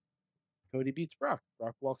 Cody beats Brock.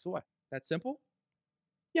 Brock walks away. That simple?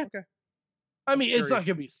 I mean, it's not Curious.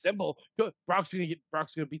 gonna be simple. Brock's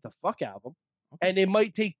gonna beat the fuck out of him, and it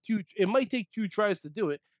might take two tries to do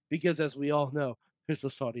it because, as we all know, there's the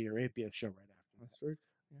Saudi Arabia show right after. That's true.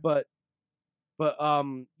 But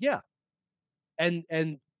yeah,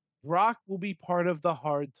 and Brock will be part of the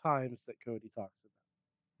hard times that Cody talks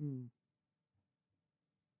about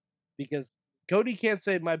because Cody can't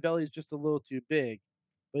say my belly's just a little too big,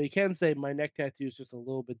 but he can say my neck tattoo is just a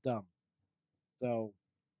little bit dumb. So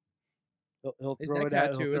he'll His throw neck it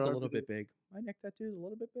out. tattoo is a little bit big. My neck tattoo is a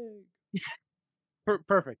little bit big.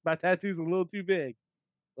 Perfect. My tattoo's a little too big.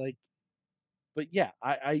 But yeah,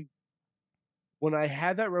 I when I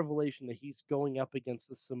had that revelation that he's going up against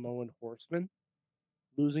the Samoan Horseman,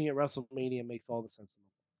 losing at WrestleMania makes all the sense in the world.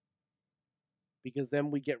 Because then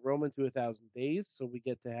we get Roman to 1,000 days, so we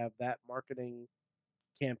get to have that marketing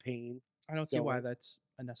campaign. I don't see why Going. that's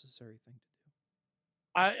a necessary thing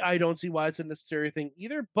to do. I don't see why it's a necessary thing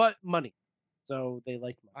either, but money. So they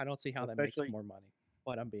like money. I don't see how that makes Especially- more money.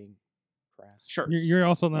 But I'm being crass. Shirts. You're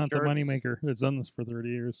also not the Shirts. moneymaker that's done this for 30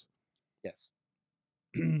 years. Yes.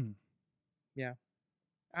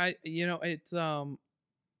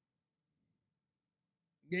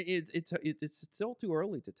 It's still too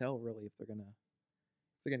early to tell really if they're gonna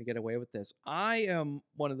they're gonna get away with this. I am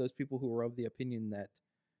one of those people who are of the opinion that,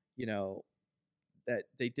 you know, that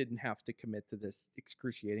they didn't have to commit to this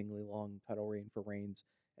excruciatingly long title reign for Reigns,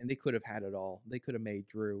 and they could have had it all. They could have made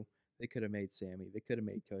Drew. They could have made Sammy. They could have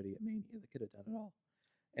made Cody at Mania. They could have done it all,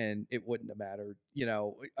 and it wouldn't have mattered. You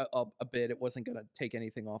know, a bit. It wasn't gonna take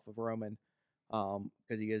anything off of Roman,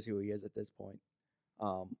 because he is who he is at this point.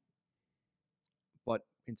 But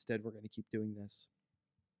instead, we're gonna keep doing this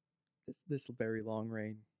very long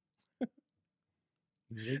reign.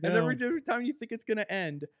 And every time you think it's gonna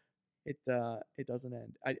end, it doesn't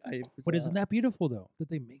end. But isn't that beautiful though? That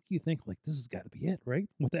they make you think like this has got to be it, right?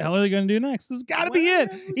 What the hell are they going to do next? This has got to be it.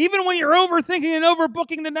 Even when you're overthinking and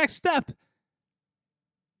overbooking the next step,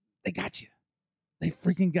 they got you. They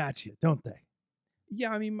freaking got you, don't they?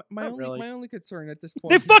 Yeah, I mean, my only concern at this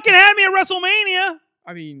point. They fucking had me at WrestleMania.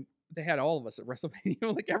 I mean, they had all of us at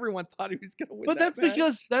WrestleMania. Like everyone thought he was gonna win. But that's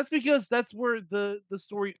because that's where the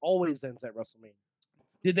story always ends at WrestleMania.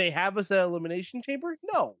 Did they have us at Elimination Chamber?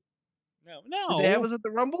 No. No. Did they have us at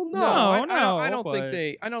the Rumble? No. I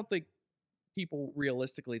don't think people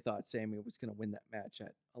realistically thought Sammy was going to win that match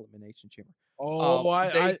at Elimination Chamber.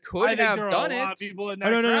 They could have done it.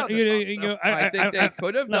 I think they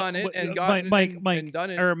could have done it and gotten Mike, and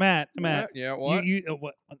done it. Or Matt. Yeah, what?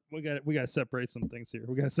 We got to separate some things here.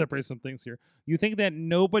 You think that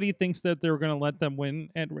nobody thinks that they're going to let them win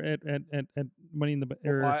at Money in the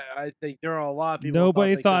I think there are a lot of people.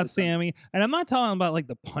 Nobody thought Sammy, and I'm not talking about like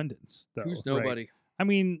the pundits. Though, Who's nobody? Right? I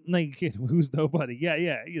mean, like, who's nobody?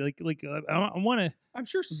 Yeah. Like, I want to. I'm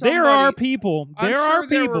sure there are people. There are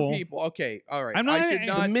people. Okay, all right. I'm not. I should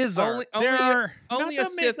not. The Miz Only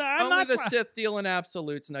the Sith deal in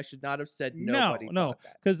absolutes, and I should not have said nobody. No,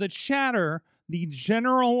 because the chatter, the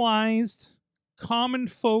generalized common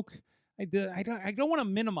folk. I don't want to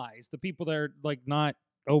minimize the people that are like not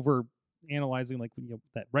over analyzing like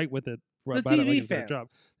that right with it. The TV fans. Job.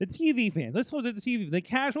 The TV fans. Let's look at the TV. The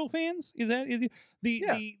casual fans. Is the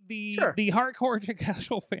hardcore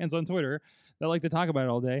casual fans on Twitter that like to talk about it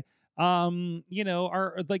all day? Are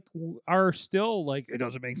still like it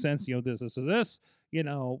doesn't make sense. This.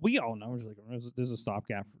 We all know there's a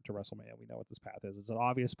stopgap to WrestleMania. We know what this path is. It's an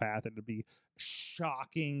obvious path, and it'd be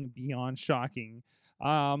shocking, beyond shocking.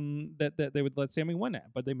 That they would let Sammy win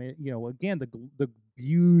that, but they may, again, the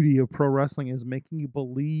beauty of pro wrestling is making you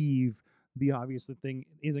believe the obvious thing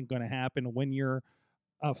isn't going to happen when you're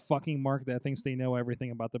a fucking mark that thinks they know everything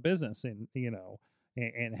about the business and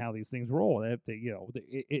and how these things roll.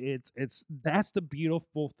 It's that's the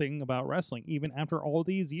beautiful thing about wrestling. Even after all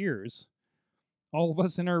these years, all of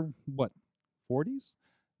us in our 40s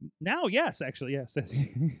now, yes.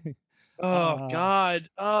 Oh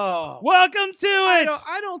God! Oh, welcome to it.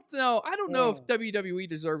 I don't know if WWE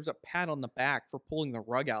deserves a pat on the back for pulling the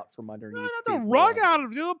rug out from underneath. No, not the rug out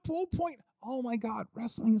of the whole point. Oh my God,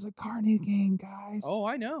 wrestling is a carny game, guys. Oh,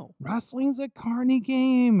 I know. Wrestling's a carny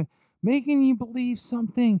game, making you believe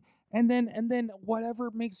something, and then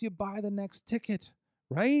whatever makes you buy the next ticket,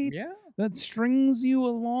 right? Yeah. That strings you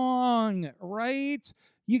along, right?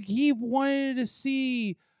 You keep wanting to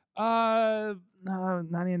see. No,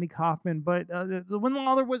 not Andy Kaufman, but when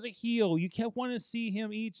Lawler was a heel, you kept wanting to see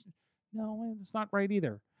him each. No, it's not right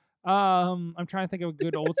either. I'm trying to think of a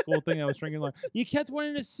good old school thing I was stringing along. You kept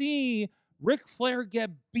wanting to see Ric Flair get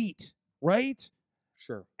beat, right?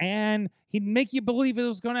 Sure. And he'd make you believe it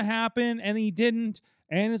was going to happen, and he didn't.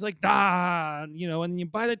 And it's like, and you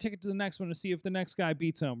buy the ticket to the next one to see if the next guy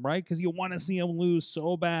beats him, right? Because you want to see him lose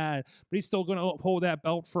so bad, but he's still going to uphold that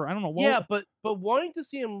belt for, I don't know. Yeah, but wanting to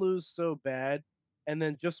see him lose so bad and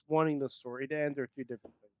then just wanting the story to end are two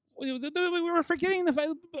different things. We were forgetting the fact,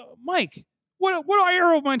 Mike, what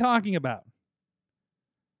era am I talking about?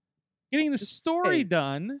 Getting the story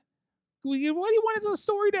done. Why do you want the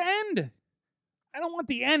story to end? I don't want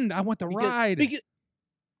the end. I want the ride. Because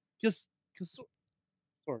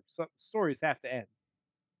stories have to end.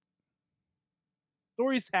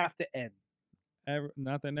 Stories have to end.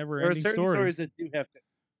 Not the never-ending story. There are certain story. stories that do have to.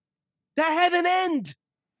 That had an end.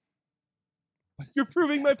 You're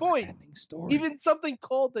proving my point. Story. Even something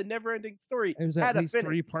called the never-ending story There's had at least finish.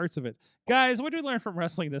 3 parts of it. Guys, what did we learn from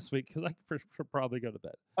wrestling this week? Because I should probably go to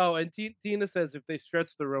bed. Oh, and Tina says if they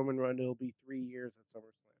stretch the Roman run, it'll be 3 years at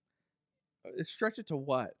SummerSlam. Stretch it to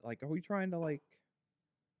what? Like, are we trying to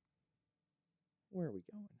where are we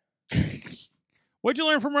going? What'd you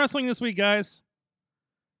learn from wrestling this week, guys?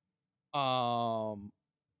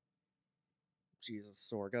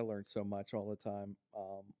 Jesus, Sorg, I learned so much all the time.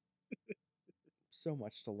 So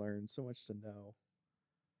much to learn, so much to know.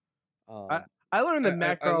 I learned that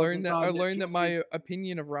Matt I learned Carlson's that on I learned that my Julie-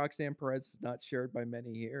 opinion of Roxanne Perez is not shared by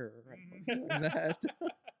many here. I learned that.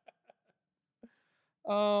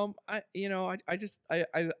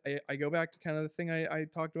 I go back to kind of the thing I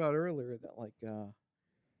talked about earlier, that like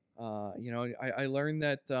I learned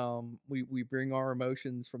that we bring our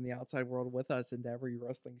emotions from the outside world with us into every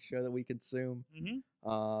wrestling show that we consume.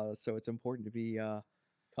 So it's important to be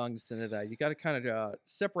cognizant of that. You got to kind of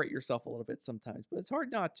separate yourself a little bit sometimes, but it's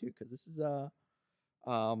hard not to, because this is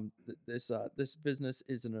this business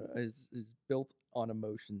is built on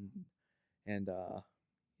emotion, and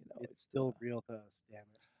It's still real to us, damn it.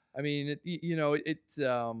 I mean,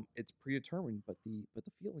 it's predetermined, but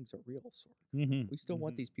the feelings are real. Sort of. We still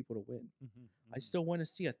want these people to win. I still want to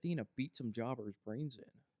see Athena beat some jobbers' brains in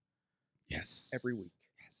Yes. every week.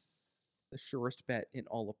 Yes, the surest bet in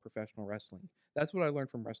all of professional wrestling. That's what I learned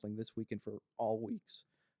from wrestling this weekend for all weeks.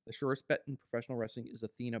 The surest bet in professional wrestling is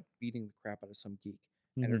Athena beating the crap out of some geek.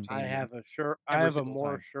 Entertaining I them have every a single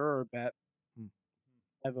more time. sure bet. Hmm.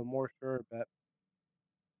 I have a more sure bet.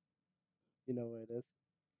 You know what it is?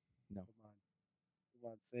 No.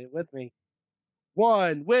 Come on, say it with me.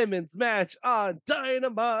 One women's match on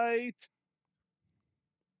Dynamite.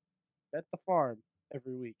 Bet the farm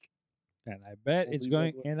every week. And I bet Only it's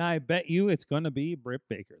going. one- And I bet you it's going to be Britt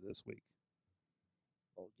Baker this week.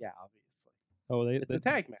 Oh yeah, obviously. Oh, It's a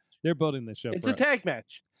tag match. They're building this show. It's for a us. tag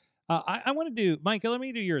match. I want to do, Mike. Let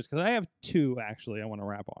me do yours because I have two actually. I want to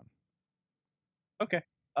wrap on. Okay.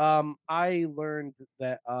 I learned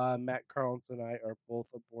that Matt Carlson and I are both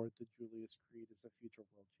aboard the Julius Creed as a future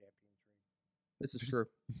world champion train. This is true.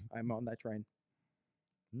 I'm on that train.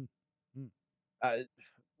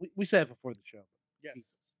 We said it before the show. But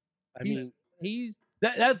Yes. I mean, He's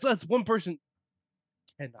that's one person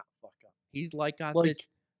cannot fuck up. he's like got Like- this.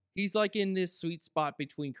 He's like in this sweet spot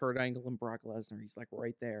between Kurt Angle and Brock Lesnar. He's like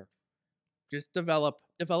right there. Just develop,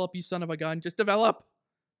 you son of a gun. Just develop.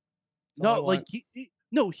 That's all I No, like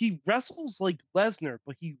want. he wrestles like Lesnar,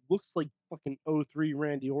 but he looks like fucking 03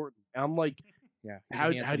 Randy Orton. And I'm like, Yeah. he's a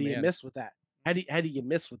how handsome do you man. miss with that? How do you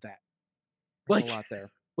miss with that? There's Like, a lot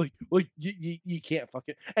there. like you can't fuck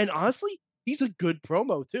it. And honestly, he's a good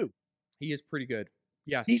promo too. He is pretty good.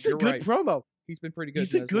 Yes, He's a you're good right. promo. He's been pretty good.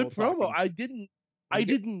 He's in a his good little promo. talking. I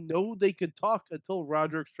didn't know they could talk until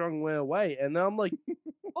Roderick Strong went away, and then I'm like,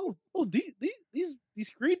 oh, these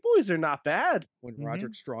Creed boys are not bad. When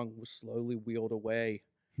Roderick Strong was slowly wheeled away,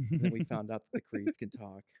 and then we found out that the Creeds can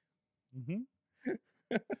talk.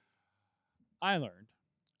 I learned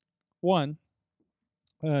one.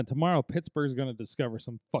 Tomorrow, Pittsburgh's going to discover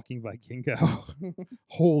some fucking Vikingo.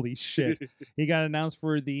 Holy shit! He got announced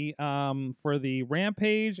for the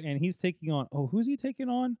Rampage, and he's taking on. Oh, who's he taking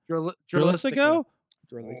on? Drilistico.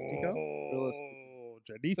 Drilistico. Oh,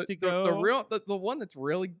 The Drilistico. the one that's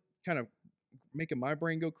really kind of making my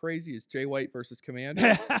brain go crazy is Jay White versus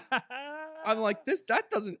Commander. I'm like,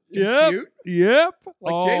 that doesn't compute. Yep.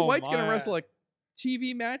 Like Jay Oh, White's gonna my. wrestle a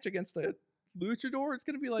TV match agast a luchador. It's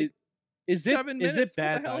gonna be like Is it 7 is minutes. it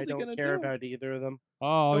bad What the that hell I is he don't gonna care do? about either of them?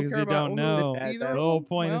 Oh, Don't because care you about don't know. either either The of whole them?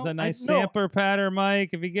 point is Well, a nice no. sampler patter, Mike.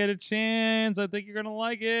 If you get a chance, I think you're gonna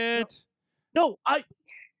like it. No,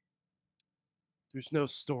 there's no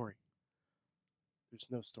story. There's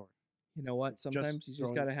no story. You know what? Just Sometimes you just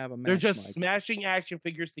throwing- gotta have a match. They're just Mike. smashing action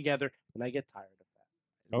figures together, and I get tired of that.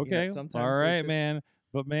 You know, Okay. sometimes All they're right, just- man.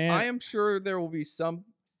 But man, I am sure there will be some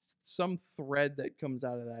thread that comes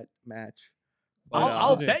out of that match. But,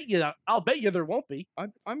 I'll dude. bet you that. I'll bet you there won't be.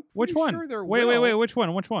 I'm which pretty one? Sure there wait, will. which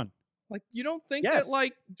one? Which one? Like, you don't think Yes. that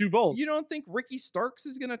like Too bold. you don't think Ricky Starks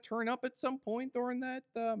is gonna turn up at some point during that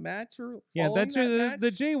match or Yeah, following that's that the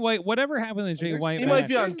match? Jay White. Whatever happened to Jay There's- White? He match, might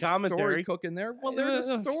be on there's a story commentary. cooking there. Well, there's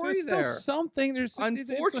a story there's there. Still something. There's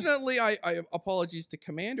Unfortunately, I apologies to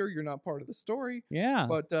Commander. You're not part of the story. yeah.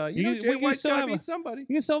 But You- we Jay can White's still gotta have beat a- somebody. You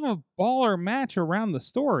can still have a baller match around the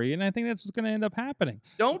story, and I think that's what's going to end up happening.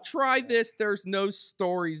 Don't try this. There's no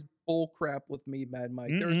stories. Bullcrap with me, Mad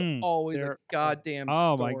Mike. There's Mm-mm. always a There- goddamn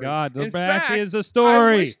Oh story. my God, the In match fact, is the I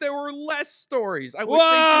story. wish there were less stories. I wish they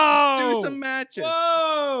just do Whoa! some matches.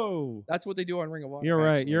 Whoa! That's what they do on Ring of Honor. You're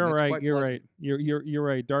right. actually, You're and it's right. quite You're pleasant. right. You're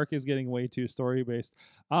right. Dark is getting way too story based.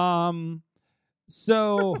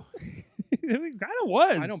 So it kind of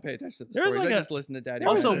was. I don't pay attention to the There's stories. like I a- just listen to Daddy.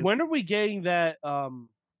 there was Also, Master. when are we getting that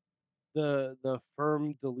the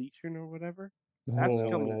firm deletion or whatever? That's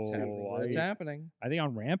coming. That's happening. Oh, It's happening. I think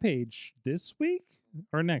on Rampage this week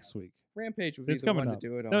or next week. Rampage would be It's the coming one up. to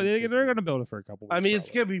do it on. No, they're 'cause going to build it for a couple weeks. I mean, it's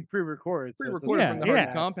probably. gonna be pre-recorded. so it doesn't pre-recorded Yeah, from the yeah.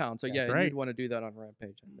 Hardy compound. So That's yeah, right. you'd want to do that on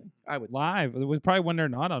Rampage. I think I would. Live. It was probably when they're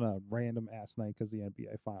not on a random ass night because the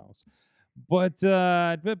NBA finals. But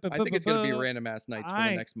I think it's going to be random ass nights for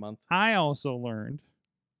the next month. I also learned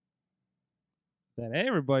that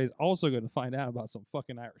everybody's also going to find out about some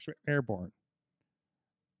fucking Irish Airborne.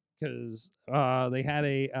 Because they had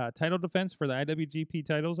a title defense for the IWGP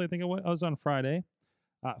titles, I think it was on Friday.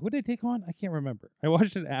 Who did they take on? I can't remember. I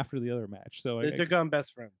watched it after the other match. So they took on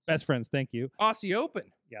Best Friends. Best Friends, thank you. Aussie Open.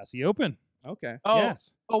 Yeah, Aussie Open. Okay. Oh,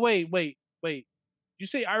 yes. Oh, wait. Did you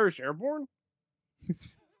say Irish Airborne?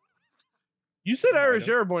 You said Irish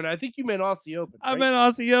Airborne. I think you meant Aussie Open. Right? I meant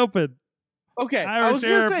Aussie Open. Okay. Irish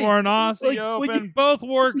Airborne, Aussie Open, both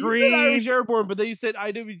wore green. You said Irish Airborne, but then you said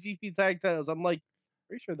IWGP tag titles. I'm like,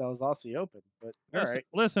 pretty sure that was Aussie Open. But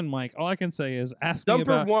listen, Mike. All I can say is ask Dumper me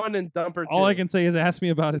about 1 and Dumper 2. All I can say is ask me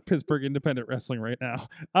about Pittsburgh Independent Wrestling right now.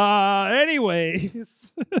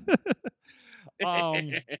 Anyways.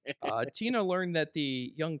 Tina learned that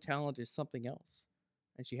the young talent is something else,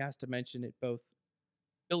 and she has to mention it. Both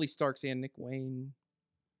Billy Starks and Nick Wayne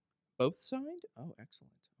both signed. Oh,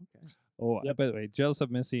 excellent. Okay. Oh, by the way, jealous of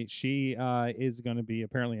Missy. She is going to be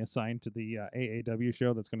apparently assigned to the AAW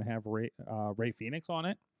show that's going to have Ray Phoenix on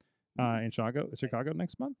it in Chicago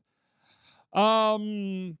next month.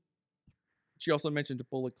 She also mentioned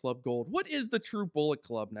Bullet Club Gold. What is the true Bullet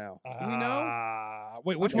Club now? Do we know?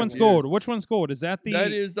 Wait, which one's gold? Which one's gold? Is that the?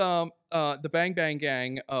 That is the Bang Bang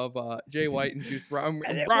Gang of Jay White and Juice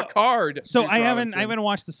Rock Hard. So Juice I Robinson. haven't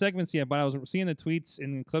watched the segments yet, but I was seeing the tweets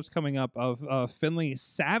and clips coming up of Finley's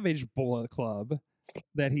Savage Bullet Club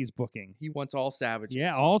that he's booking. He wants all savages.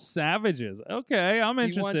 Yeah, all savages. Okay, I'm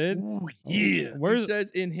interested. He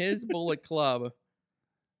says in his Bullet Club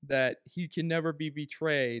that he can never be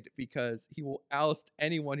betrayed because he will oust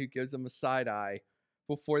anyone who gives him a side eye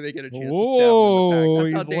before they get a chance to stab him in the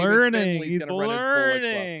back. That's he's learning. He's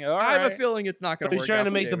learning. All I have a right. feeling it's not going to work. He's trying out to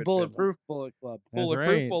for make the David Bulletproof Finlay. Bullet Club.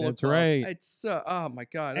 Bulletproof Bullet That's Club. right. It's oh my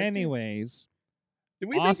god. Anyways, do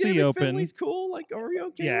we think Aussie David Open. Finley's cool? Like, are we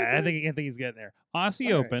okay? yeah, with I it? think he's getting there. Aussie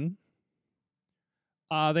All right. Open.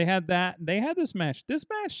 They had this match. This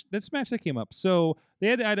match that came up. So they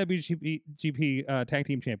had the IWGP Tag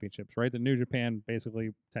Team Championships, right? The New Japan basically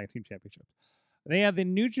Tag Team Championships. They had the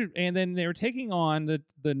and then they were taking on the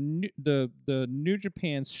New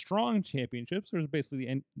Japan Strong Championships, or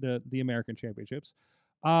basically the American Championships.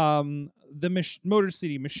 The Motor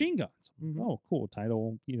City Machine Guns. Oh, cool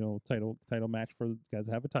title match for guys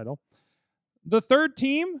that have a title. The third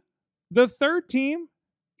team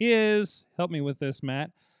is, help me with this, Matt,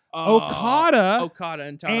 Okada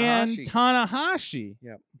and and Tanahashi. Tanahashi.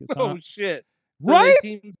 Yep. Oh shit! Right?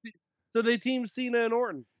 So they team Cena and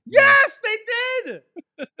Orton. Yes, they did.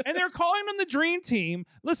 And they're calling them the Dream Team.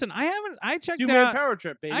 Listen, I checked out Power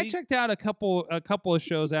Trip, baby. I checked out a couple of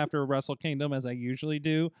shows after Wrestle Kingdom, as I usually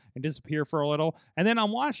do, and disappear for a little. And then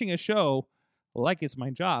I'm watching a show like it's my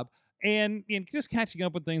job, and just catching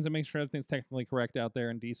up with things and make sure everything's technically correct out there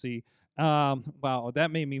in DC. Wow, that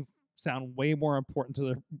made me sound way more important to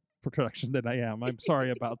the production than I am. I'm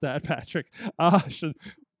sorry about that, Patrick.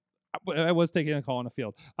 I was taking a call on the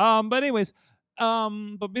field. But anyways,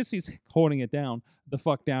 but Missy's holding it down, the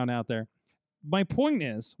fuck down out there. My point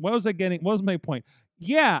is, what was my point?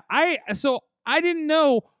 Yeah, I didn't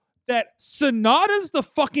know that Sonata's the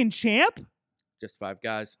fucking champ. Just 5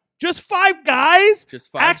 guys. Just 5 guys?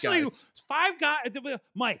 Just 5 Actually, guys. 5 guys.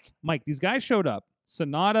 Mike, these guys showed up.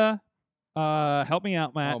 Sonata, help me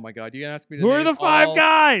out, Matt. Oh my god, you gonna ask me Who are the 5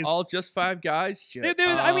 guys? All just 5 guys? Shit.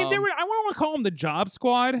 I want to call them the Job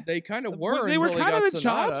Squad. They kind of were. They were kind of the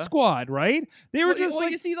Job Squad, right? They were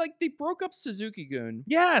you see, like they broke up Suzuki Gun.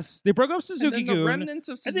 Yes, they broke up Suzuki Gun. The remnants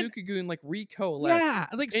of Suzuki Gun like recoalesced. Yeah,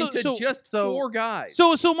 like into just 4 guys.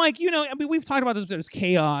 So Mike, we've talked about this. There's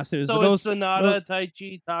chaos. There's it's Sonata,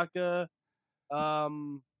 Taichi, Taka,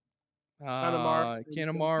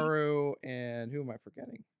 Kanemaru, and who am I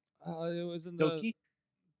forgetting? It was in Doki?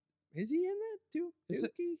 Is he in that too? Is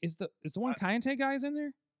the one Kayente guy's in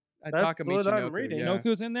there? That's what I'm reading. Yeah.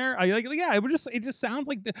 Noku's in there. It just sounds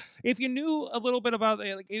like if you knew a little bit about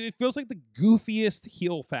it, it feels like the goofiest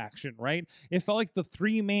heel faction, right? It felt like the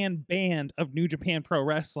 3-man band of New Japan Pro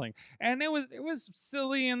Wrestling, and it was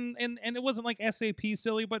silly and it wasn't like SAP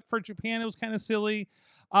silly, but for Japan it was kind of silly.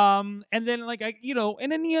 And then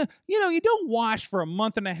you don't watch for a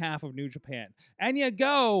month and a half of New Japan, and you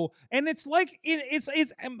go, and it's like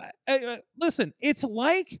listen, it's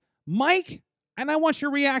like Mike. And I want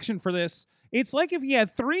your reaction for this. It's like if you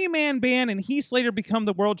had 3-man band and Heath Slater become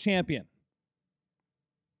the world champion.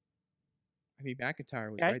 I mean,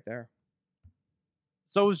 McIntyre was right there.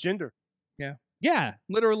 So was Jinder. Yeah. Yeah.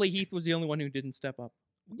 Literally, Heath was the only one who didn't step up.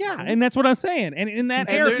 Yeah, and that's what I'm saying. And in that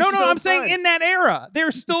era, I'm saying in that era,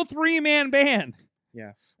 there's still 3-man band.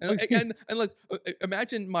 Yeah. And let's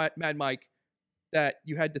imagine Mad Mike that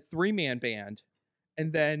you had the 3-man band,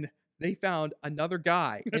 and then they found another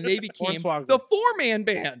guy, and they became Hornswoggle. the 4-man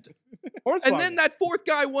band. And then Hornswoggle. that 4th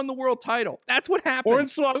guy won the world title. That's what happened.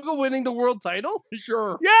 Hornswoggle winning the world title?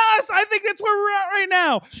 Sure. Yes, I think that's where we're at right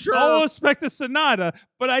now. Sure. All respect to Sonata,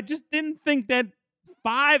 but I just didn't think that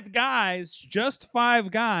 5 guys, just 5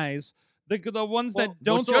 guys, the ones that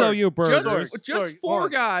don't Sorg, sell you burgers. Just Sorg, 4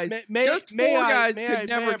 Sorg. guys. May- just 4 may I- guys may could I-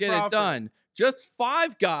 never may I get proffer? it done. Just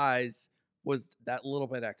 5 guys was that little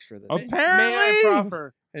bit extra. That they- Apparently, May I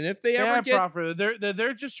proffer? and if they May ever I get proffer?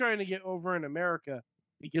 They're just trying to get over in America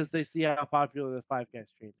because they see how popular the 5 guys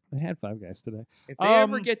stream. they had 5 guys today. if they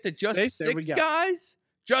ever Um, get to just there we 6 go. guys,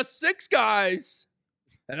 just 6 guys,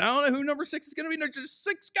 and I don't know who number 6 is going to be. No, just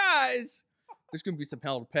 6 guys. There's going to be some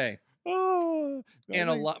hell to pay. Oh, And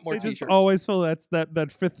a lot more They just t-shirts. always fill that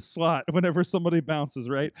 5th slot whenever somebody bounces,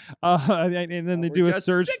 right? And then they We're do a just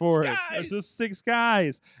search 6 for it. guys. There's just 6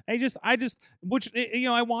 guys.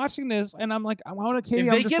 I'm watching this and I'm like, I want to Katie.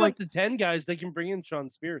 If I'm they just get like, up to 10 guys, they can bring in Sean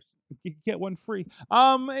Spears. you get one free.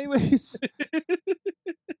 Anyways,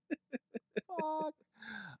 fuck.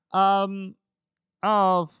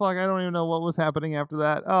 Oh fuck! I don't even know what was happening after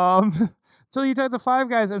that. So you took the 5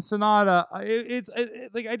 guys and Sonata.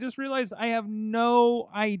 Like I just realized I have no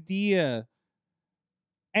idea.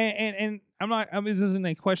 And I'm not. I mean, this isn't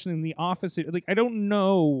a question in the office. Like I don't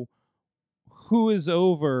know who is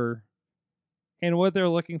over and what they're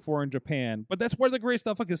looking for in Japan. But that's where the great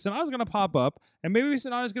stuff is. Because Sonata's gonna pop up, and maybe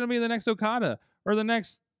Sonata's gonna be the next Okada or the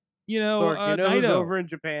next, Sorg, you know who's Naito. over in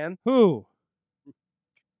Japan? Who?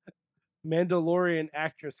 Mandalorian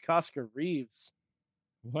actress Casca Reeves.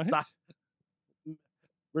 What?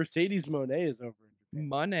 Mercedes Monet is over in Japan.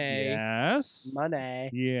 Money. Yes. Money.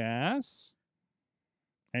 Yes.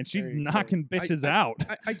 And she's Very knocking bitches out.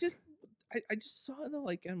 I just saw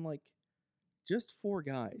I'm like, just 4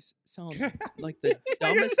 guys sounds like the You're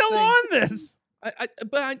dumbest still thing. on this.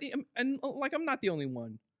 I'm not the only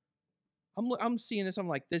one. I'm seeing this. I'm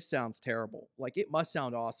like, this sounds terrible. Like it must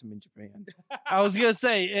sound awesome in Japan. I was gonna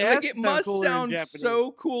say It must cooler in sound Japanese.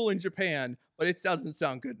 so cool in Japan, but it doesn't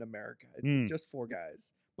sound good in America. It's Mm. just 4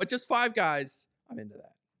 guys, but just 5 guys. I'm into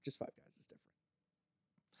that. Just 5 guys is different.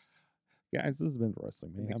 Guys, this has been the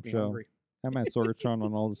Wrestling It Mayhem makes me Show. hungry. I'm at Sorgatron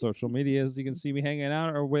on all the social medias. You can see me hanging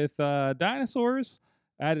out or with dinosaurs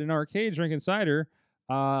at an arcade drinking cider,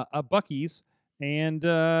 a Buc-ee's, and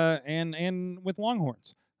with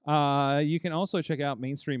Longhorns. You can also check out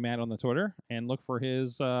Mainstream Matt on the Twitter and look for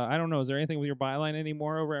his. I don't know. Is there anything with your byline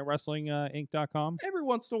anymore over at WrestlingInc.com? Every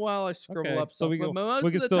once in a while, I scribble Okay, up so stuff, we but can- most we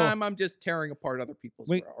of can the still- time, I'm just tearing apart other people's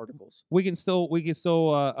articles. We can still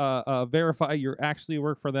verify you actually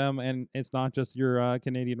work for them and it's not just your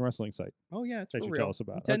Canadian wrestling site Oh yeah, it's that for you real. tell us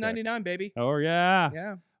about. Okay. $10.99, baby. Oh yeah.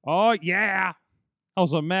 Yeah. Oh yeah.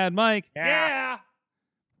 Also, Mad Mike. Yeah.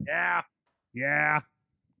 Yeah. Yeah.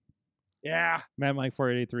 Yeah. Mad Mike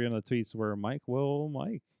 483 on the tweets where Mike.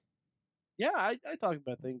 Yeah, I talk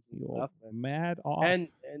about things and You stuff. And, mad off. and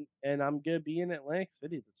I'm gonna be in Atlantic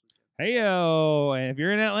City this weekend. Heyo. And if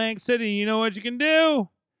you're in Atlantic City, you know what you can do.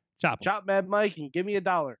 Chop 'em. Chop Mad Mike and give me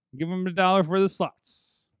 $1. Give them $1 for the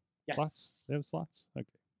slots. Yes. Slots? They have slots? Okay.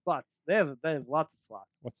 Slots. They have lots of slots.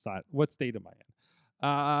 What state am I in?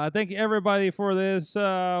 Thank you everybody for this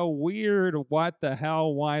weird what the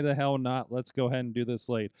hell, why the hell not. Let's go ahead and do this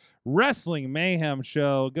late Wrestling Mayhem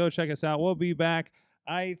Show. Go check us out. We'll be back.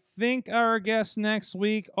 I think our guests next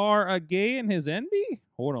week are a gay and his envy.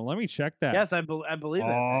 Hold on, let me check that. Yes, I believe that.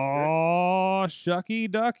 Oh,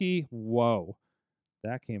 shucky ducky. Whoa.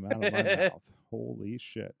 That came out of my mouth. Holy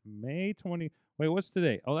shit. May 20. Wait, what's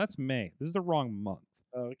today? Oh, that's May. This is the wrong month.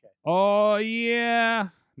 Oh, okay. Oh, yeah.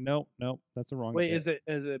 Nope. That's the wrong Wait, day.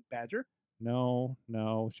 is it Badger? No.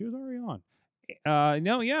 She was already on.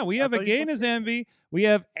 No, yeah, we have a thought you gay in his envy. We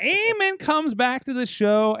have Eamon comes back to the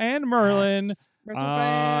show and Merlin.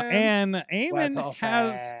 And Eamon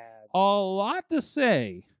has a lot to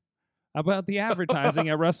say about the advertising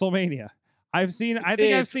at WrestleMania. I think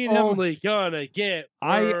I've seen him. Only gonna get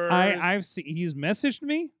worse. I've seen he's messaged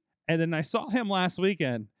me, and then I saw him last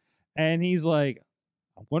weekend, and he's like,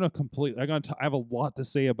 I have a lot to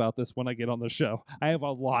say about this when I get on the show. I have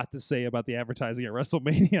a lot to say about the advertising at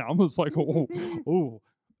WrestleMania. I'm just like, ooh.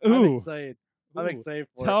 I'm excited. I'm Ooh. excited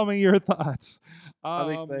for Tell me your thoughts. I'm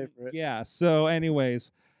excited for it. Yeah. So,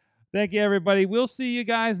 anyways, thank you, everybody. We'll see you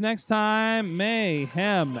guys next time.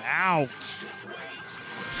 Mayhem out. Just wait.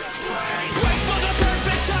 Wait for the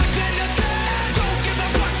perfect time, then attack. Don't give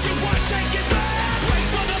up what you want, take it back. Wait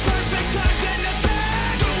for the perfect time, then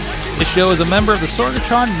attack. Do what you This show is a member of the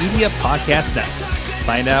Sorgatron Media Podcast Network.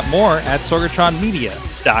 Find out more at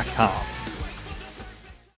sorgatronmedia.com. www.theathletic.com.